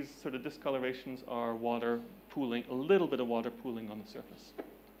surface. These sort of discolorations are water pooling, a little bit of water pooling on the surface.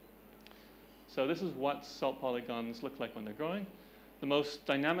 So this is what salt polygons look like when they're growing. The most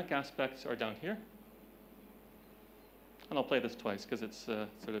dynamic aspects are down here. And I'll play this twice because it's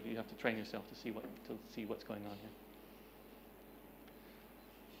sort of, you have to train yourself to see what's going on here.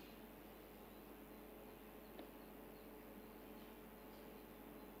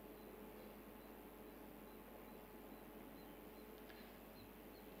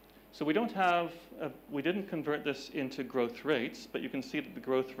 So we don't have, we didn't convert this into growth rates, but you can see that the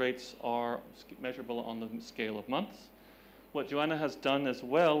growth rates are measurable on the scale of months. What Joanna has done as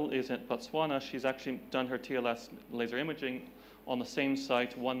well is at Botswana, she's actually done her TLS laser imaging on the same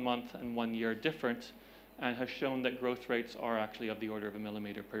site 1 month and 1 year different, and has shown that growth rates are actually of the order of 1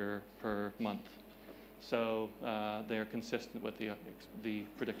 millimeter per month. So they're consistent with the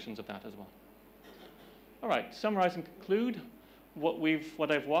predictions of that as well. All right, summarize and conclude.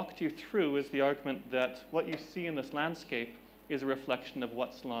 What I've walked you through is the argument that what you see in this landscape is a reflection of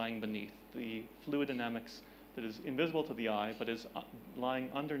what's lying beneath. The fluid dynamics that is invisible to the eye, but is lying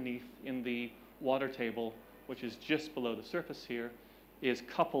underneath in the water table, which is just below the surface here, is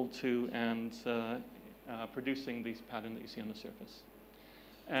coupled to and producing this pattern that you see on the surface.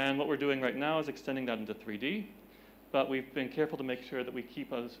 And what we're doing right now is extending that into 3D, but we've been careful to make sure that we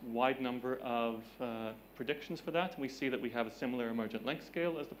keep a wide number of predictions for that. And we see that we have a similar emergent length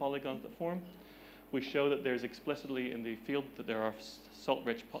scale as the polygons that form. We show that there's explicitly in the field that there are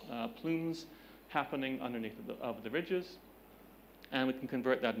salt-rich plumes happening underneath of the ridges. And we can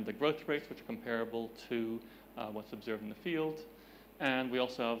convert that into growth rates, which are comparable to what's observed in the field. And we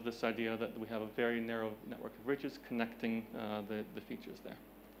also have this idea that we have a very narrow network of ridges connecting the features there.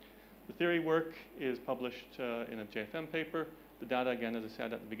 The theory work is published in a JFM paper. The data, again, as I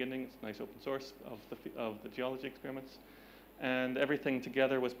said at the beginning, it's nice open source of the geology experiments. And everything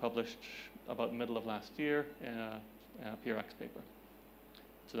together was published about middle of last year in a PRX paper.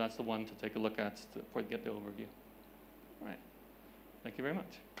 So that's the one to take a look at to get the overview. All right. Thank you very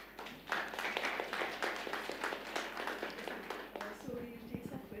much. So we'll take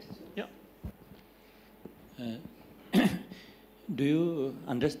some questions. Yeah. Do you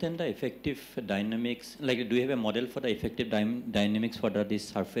understand the effective dynamics? Like, do you have a model for the effective dynamics for this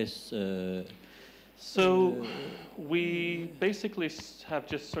surface? So we basically have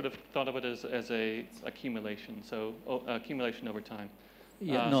just sort of thought of it as a accumulation, so accumulation over time.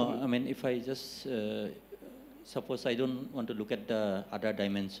 Yeah, I mean, if I just suppose I don't want to look at the other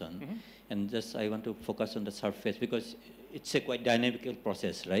dimension, and just I want to focus on the surface, because it's a quite dynamical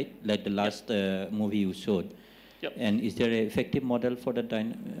process, right? Like the last movie you showed. Yep. And is there an effective model for the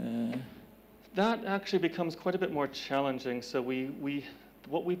That actually becomes quite a bit more challenging. So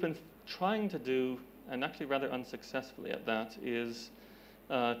what we've been trying to do, and actually rather unsuccessfully at that, is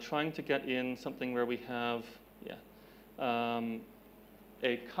trying to get in something where we have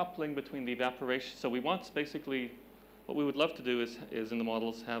a coupling between the evaporation. So we want basically, what we would love to do is in the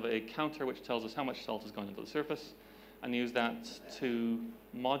models have a counter which tells us how much salt has gone into the surface, and use that to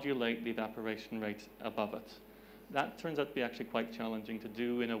modulate the evaporation rate above it. That turns out to be actually quite challenging to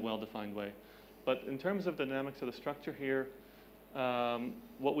do in a well-defined way. But in terms of the dynamics of the structure here,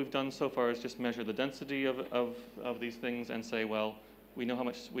 what we've done so far is just measure the density of these things and say, well, we know how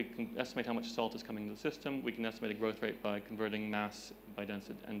much, we can estimate how much salt is coming into the system. We can estimate a growth rate by converting mass by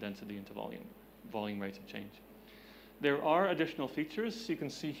density into volume rate of change. There are additional features you can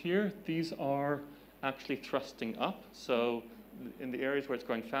see here. These are actually thrusting up. So in the areas where it's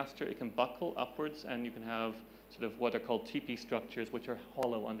going faster, it can buckle upwards, and you can have sort of what are called TP structures, which are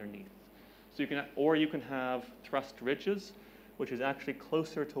hollow underneath. So you can have thrust ridges, which is actually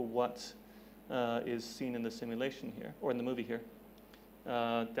closer to what is seen in the simulation here, or in the movie here.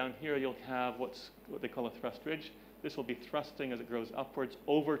 Down here, you'll have what they call a thrust ridge. This will be thrusting as it grows upwards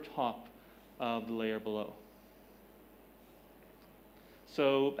over top of the layer below.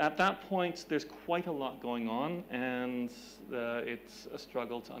 So at that point, there's quite a lot going on, and it's a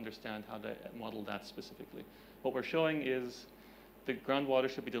struggle to understand how to model that specifically. What we're showing is the groundwater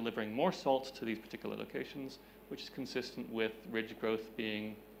should be delivering more salt to these particular locations, which is consistent with ridge growth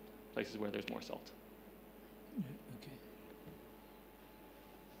being places where there's more salt. Okay.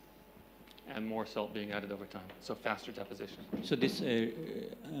 And more salt being added over time, so faster deposition. So this, I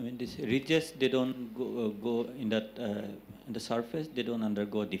mean, these ridges, they don't go in that in the surface. They don't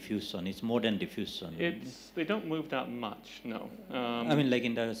undergo diffusion. It's more than diffusion. They don't move that much, no. I mean, like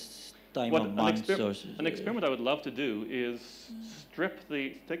in the time of months or an experiment I would love to do is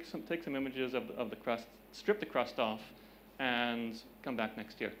take some images of the crust, strip the crust off, and come back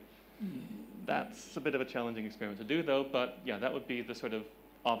next year. That's a bit of a challenging experiment to do, though. But yeah, that would be the sort of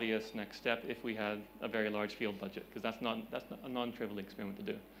obvious next step if we had a very large field budget, because that's not a non-trivial experiment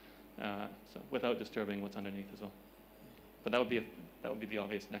to do. So without disturbing what's underneath as well. But that would be the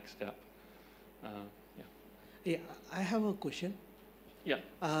obvious next step. Yeah, I have a question. Yeah.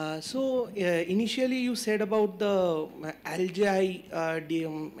 So initially you said about the algae.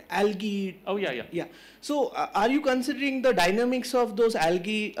 Oh yeah. Yeah. So are you considering the dynamics of those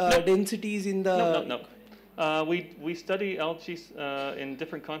algae densities in the? No. We study algae in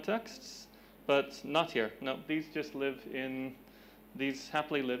different contexts, but not here. No, these just live in. These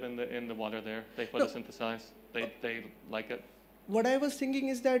happily live in the water there. They photosynthesize. They like it. What I was thinking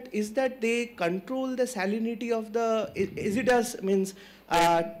is that they control the salinity of the. Is it as means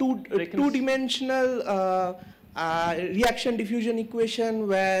two-dimensional reaction diffusion equation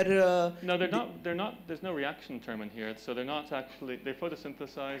where? No, they're not. There's no reaction term in here, so they're not actually. They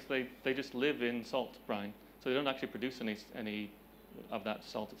photosynthesize. They just live in salt brine, so they don't actually produce any of that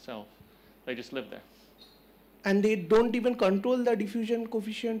salt itself. They just live there. And they don't even control the diffusion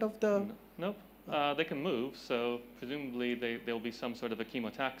coefficient of the. Nope. They can move, so presumably there'll be some sort of a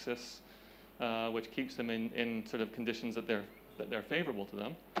chemotaxis, which keeps them in sort of conditions that they're favorable to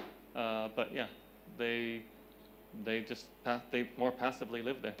them. But yeah, they more passively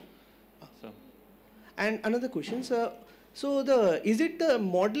live there. So. And another question, sir. So is it the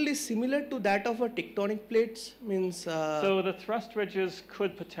model is similar to that of a tectonic plates? Means. So the thrust ridges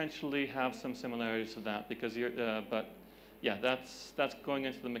could potentially have some similarities to that, because but yeah, that's going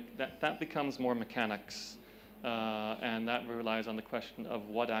into that becomes more mechanics And that relies on the question of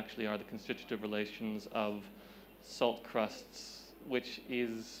what actually are the constitutive relations of salt crusts, which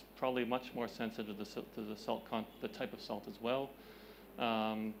is probably much more sensitive to the type of salt as well.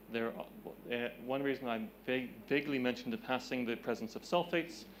 One reason I vaguely mentioned in passing the presence of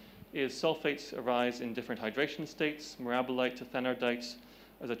sulfates is sulfates arise in different hydration states. Mirabolite to thenardite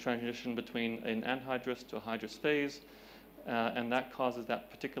as a transition between an anhydrous to a hydrous phase, and that causes that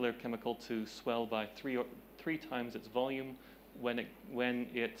particular chemical to swell by three times its volume when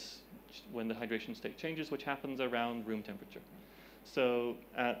the hydration state changes, which happens around room temperature. So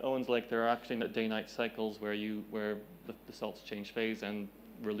at Owens Lake, there are actually day-night cycles where the salts change phase and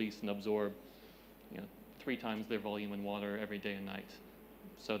release and absorb 3 times their volume in water every day and night.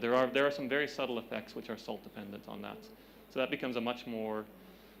 So there are some very subtle effects which are salt dependent on that. So that becomes a much more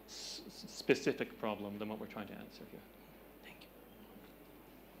specific problem than what we're trying to answer here. Thank you.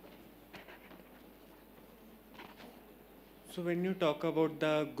 So when you talk about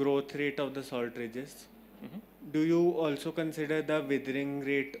the growth rate of the salt ridges, do you also consider the withering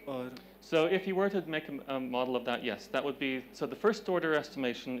rate or? So if you were to make a model of that, yes, that would be, so the first order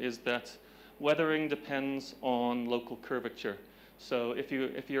estimation is that weathering depends on local curvature. So if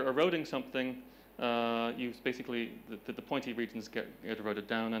you're eroding something, you basically, the pointy regions get eroded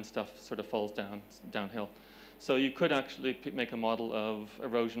down and stuff sort of falls downhill. So you could actually make a model of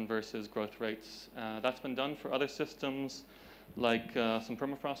erosion versus growth rates. That's been done for other systems like some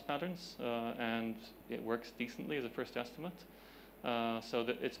permafrost patterns, and it works decently as a first estimate. So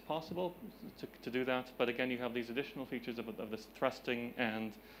that it's possible to do that, but again, you have these additional features of this thrusting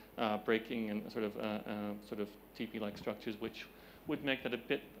and braking and sort of TP-like structures, which would make that a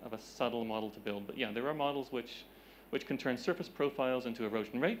bit of a subtle model to build. But yeah, there are models which can turn surface profiles into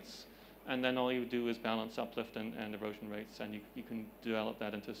erosion rates, and then all you do is balance uplift and erosion rates, and you can develop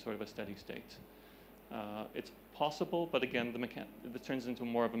that into sort of a steady state. It's possible, but again, it turns into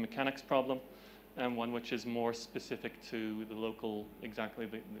more of a mechanics problem, and one which is more specific to the local, exactly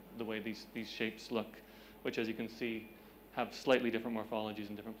the way these shapes look, which, as you can see, have slightly different morphologies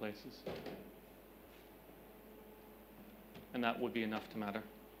in different places. And that would be enough to matter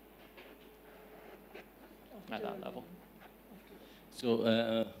at that level.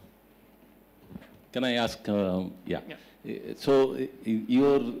 So, can I ask? Yeah. So,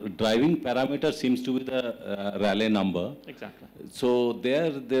 your driving parameter seems to be the Rayleigh number. Exactly. So,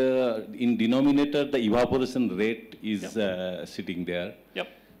 in denominator, the evaporation rate is sitting there. Yep.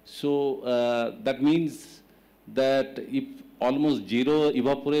 So, that means that if almost zero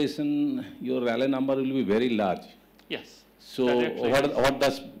evaporation, your Rayleigh number will be very large. Yes. So, what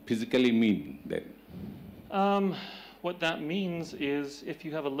does physically mean then? What that means is if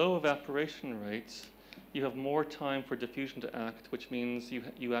you have a low evaporation rate, you have more time for diffusion to act, which means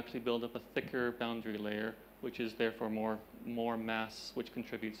you actually build up a thicker boundary layer, which is therefore more mass, which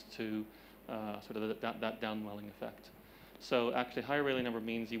contributes to sort of that downwelling effect. So actually, higher Rayleigh number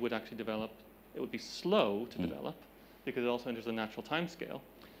means you would actually develop. It would be slow to develop because it also enters the natural time scale,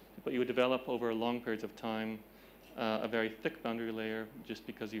 but you would develop over long periods of time a very thick boundary layer, just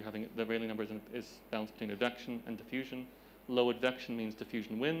because you're having the Rayleigh number is balanced between advection and diffusion. Low advection means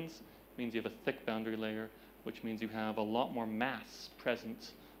diffusion wins. Means you have a thick boundary layer, which means you have a lot more mass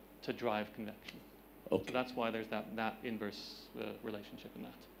present to drive convection. Okay. So that's why there's that inverse relationship in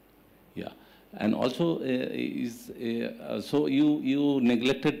that. Yeah, and also so you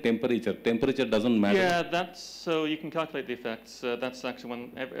neglected temperature. Temperature doesn't matter. Yeah, so you can calculate the effects. That's actually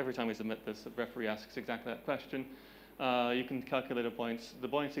when every time we submit this, the referee asks exactly that question. You can calculate a point. The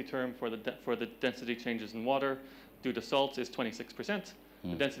buoyancy term for the density changes in water due to salts is 26%.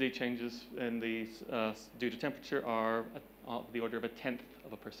 The density changes in these due to temperature are of the order of 1/10%.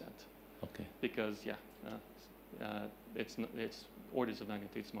 Okay. Because it's orders of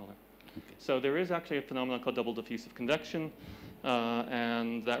magnitude smaller. Okay. So there is actually a phenomenon called double diffusive convection,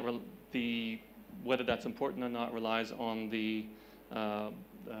 and that whether that's important or not relies on the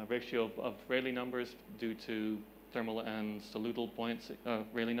ratio of Rayleigh numbers due to thermal and solidal buoyancy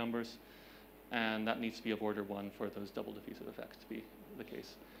Rayleigh numbers, and that needs to be of order 1 for those double diffusive effects to be the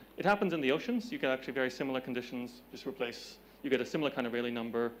case. It happens in the oceans. You get actually very similar conditions. You get a similar kind of Rayleigh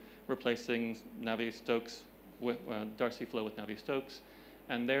number, replacing Navier-Stokes with Darcy flow with Navier-Stokes,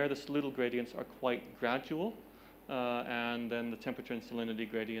 and there the solidal gradients are quite gradual, and then the temperature and salinity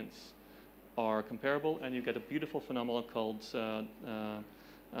gradients are comparable, and you get a beautiful phenomenon called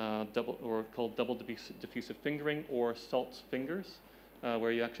double diffusive fingering, or salt fingers,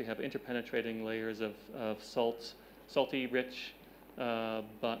 where you actually have interpenetrating layers of salty rich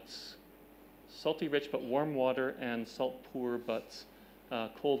but warm water, and salt poor but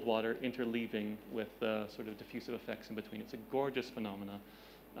cold water interleaving with sort of diffusive effects in between. It's a gorgeous phenomena,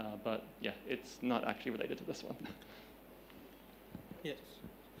 but yeah, it's not actually related to this one. Yes.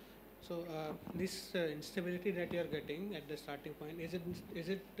 So this instability that you are getting at the starting point, is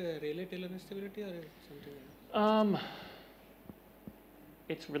it Rayleigh-Taylor instability or is it something else?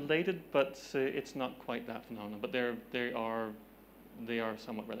 It's related, but it's not quite that phenomenon. But they are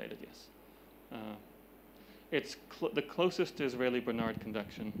somewhat related, yes. It's the closest is Rayleigh-Bernard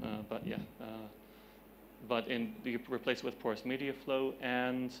convection, but yeah. But you replace it with porous media flow,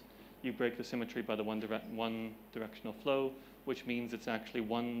 and you break the symmetry by the one directional flow, which means it's actually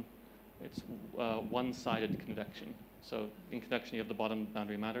one-sided convection. So in convection, you have the bottom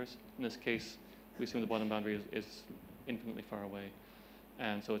boundary matters. In this case, we assume the bottom boundary is infinitely far away.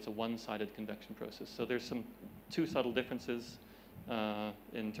 And so it's a one-sided convection process. So there's some two subtle differences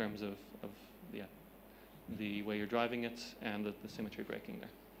in terms of the way you're driving it and the symmetry breaking there.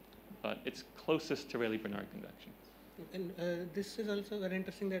 But it's closest to Rayleigh-Bernard convection. And this is also very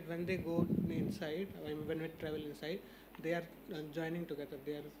interesting that when they go inside, when we travel inside, they are joining together.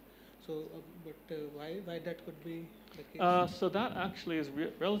 They are so, but why that could be the case? So that actually is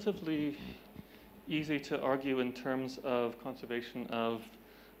relatively easy to argue in terms of conservation of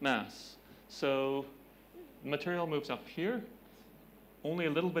mass. So material moves up here, only a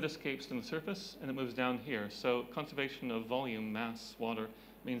little bit escapes from the surface, and it moves down here. So conservation of volume, mass, water,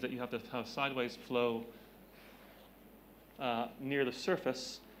 means that you have to have sideways flow near the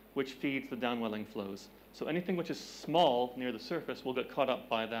surface, which feeds the downwelling flows. So anything which is small near the surface will get caught up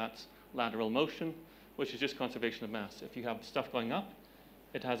by that lateral motion, which is just conservation of mass. If you have stuff going up,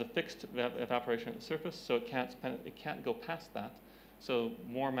 it has a fixed evaporation at the surface, so it can't go past that. So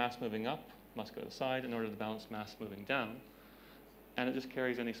more mass moving up must go to the side in order to balance mass moving down, and it just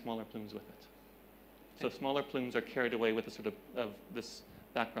carries any smaller plumes with it. So smaller plumes are carried away with a sort of this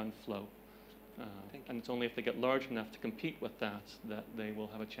background flow. And it's only if they get large enough to compete with that they will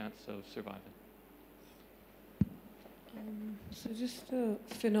have a chance of surviving. So just a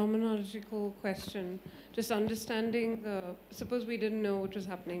phenomenological question, just understanding suppose we didn't know what was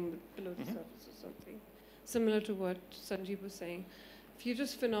happening below the surface or something, similar to what Sanjeev was saying. If you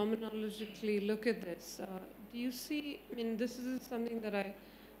just phenomenologically look at this, do you see, I mean, this is something that I'm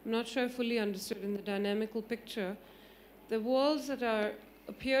not sure I fully understood in the dynamical picture, the walls that are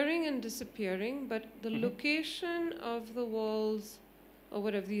appearing and disappearing, but the location of the walls, or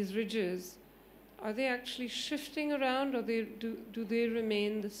whatever, these ridges, are they actually shifting around, or do they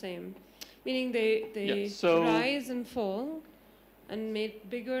remain the same? Meaning they rise and fall and make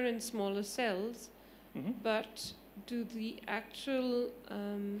bigger and smaller cells, but do the actual...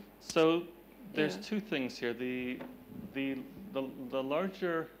 so there's two things here. The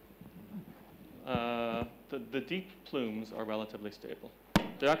larger, the deep plumes are relatively stable.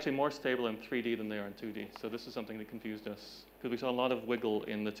 They're actually more stable in 3D than they are in 2D. So this is something that confused us, because we saw a lot of wiggle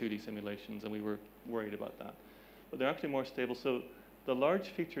in the 2D simulations, and we were worried about that. But they're actually more stable. So the large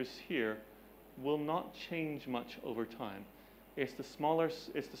features here will not change much over time. It's the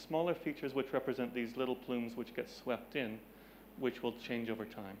smaller features which represent these little plumes which get swept in, which will change over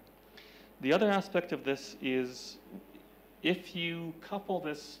time. The other aspect of this is if you couple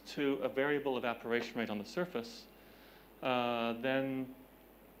this to a variable evaporation rate on the surface, then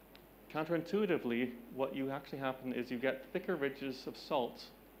counterintuitively, what you actually happen is you get thicker ridges of salt,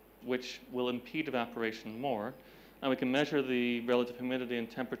 which will impede evaporation more, and we can measure the relative humidity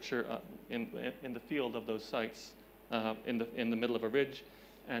and temperature in the field of those sites in the middle of a ridge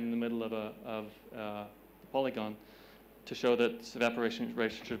and in the middle of a polygon to show that evaporation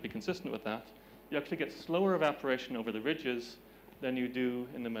rate should be consistent with that. You actually get slower evaporation over the ridges than you do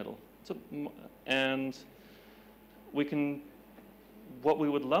in the middle. So, and we can. What we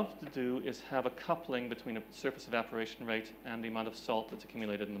would love to do is have a coupling between a surface evaporation rate and the amount of salt that's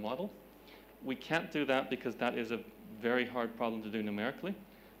accumulated in the model. We can't do that because that is a very hard problem to do numerically.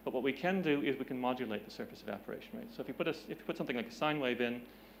 But what we can do is we can modulate the surface evaporation rate. So if you put something like a sine wave in,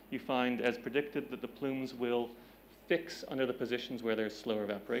 you find, as predicted, that the plumes will fix under the positions where there's slower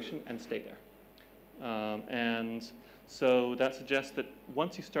evaporation and stay there. And so that suggests that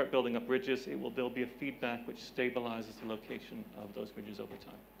once you start building up ridges, there'll be a feedback which stabilizes the location of those ridges over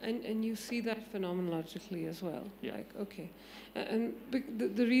time. And you see that phenomenologically as well? Yeah. Like, okay. And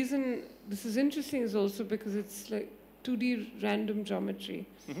the reason this is interesting is also because it's like 2D random geometry,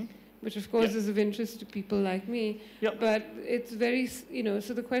 which of course is of interest to people like me. Yep. But it's very,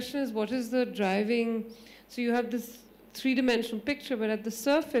 so the question is, what is the driving? So you have this three-dimensional picture, but at the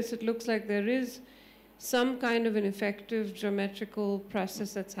surface, it looks like there is some kind of an effective geometrical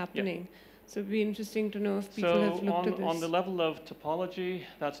process that's happening. So it'd be interesting to know if people have looked at this. On the level of topology,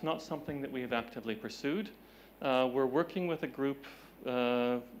 that's not something that we have actively pursued. We're working with a group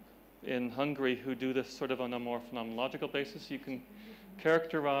in Hungary who do this sort of on a more phenomenological basis. You can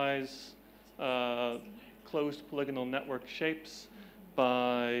characterize closed polygonal network shapes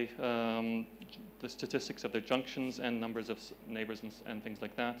by the statistics of their junctions and numbers of neighbors and things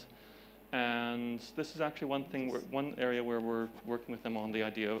like that. And this is actually one area where we're working with them on the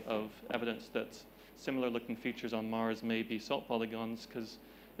idea of evidence that similar-looking features on Mars may be salt polygons, because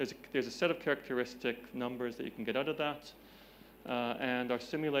there's a set of characteristic numbers that you can get out of that, and our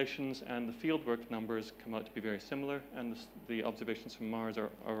simulations and the fieldwork numbers come out to be very similar, and the observations from Mars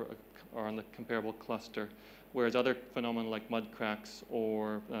are on the comparable cluster, whereas other phenomena like mud cracks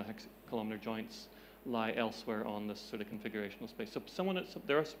or hexakilometer joints lie elsewhere on this sort of configurational space. So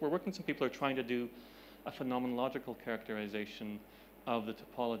we're working with some people who are trying to do a phenomenological characterization of the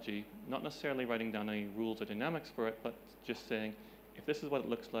topology, not necessarily writing down any rules or dynamics for it, but just saying, if this is what it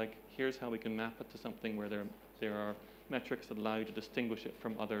looks like, here's how we can map it to something where there are metrics that allow you to distinguish it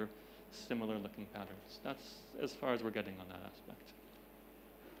from other similar looking patterns. That's as far as we're getting on that aspect.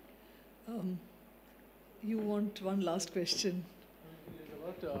 You want one last question? I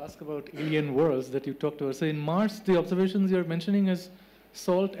was about to ask about alien worlds that you talked about. So in Mars, the observations you're mentioning is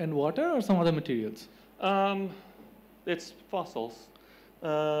salt and water or some other materials? It's fossils.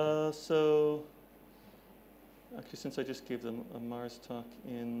 So actually, since I just gave them a Mars talk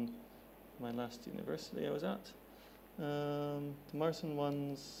in my last university I was at, the Martian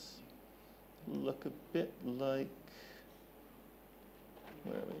ones look a bit like,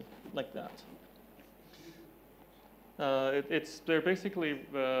 where are we? Like that. They're basically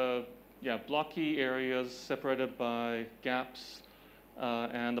blocky areas separated by gaps,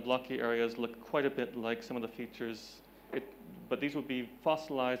 and the blocky areas look quite a bit like some of the features. But these would be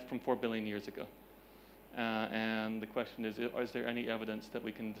fossilized from 4 billion years ago. And the question is there any evidence that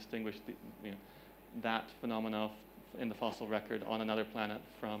we can distinguish that phenomena in the fossil record on another planet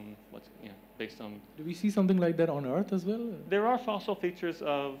from what's based on? Do we see something like that on Earth as well? There are fossil features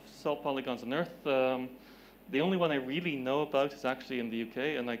of salt polygons on Earth. The only one I really know about is actually in the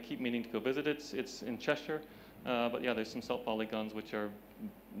UK, and I keep meaning to go visit it. It's in Cheshire. But yeah, there's some salt polygons which are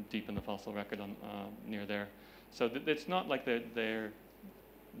deep in the fossil record near there. So it's not like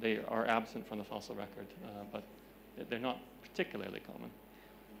they are absent from the fossil record, but they're not particularly common.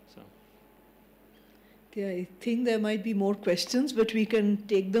 So. Okay, I think there might be more questions, but we can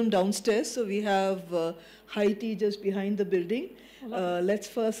take them downstairs. So we have high tea just behind the building. Let's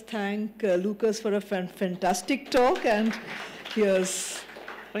first thank Lucas for a fantastic talk, and here's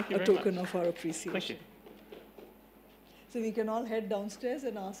a token of our appreciation. Thank you. So we can all head downstairs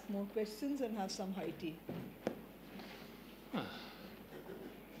and ask more questions and have some high tea.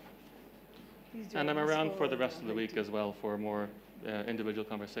 And I'm around for the rest of the week as well for more individual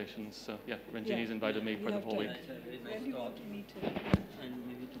conversations. So yeah, Ranjini's invited me for the whole week. When do you want to meet him? And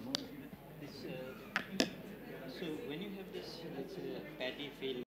maybe tomorrow. So when you have this, let's say, paddy field.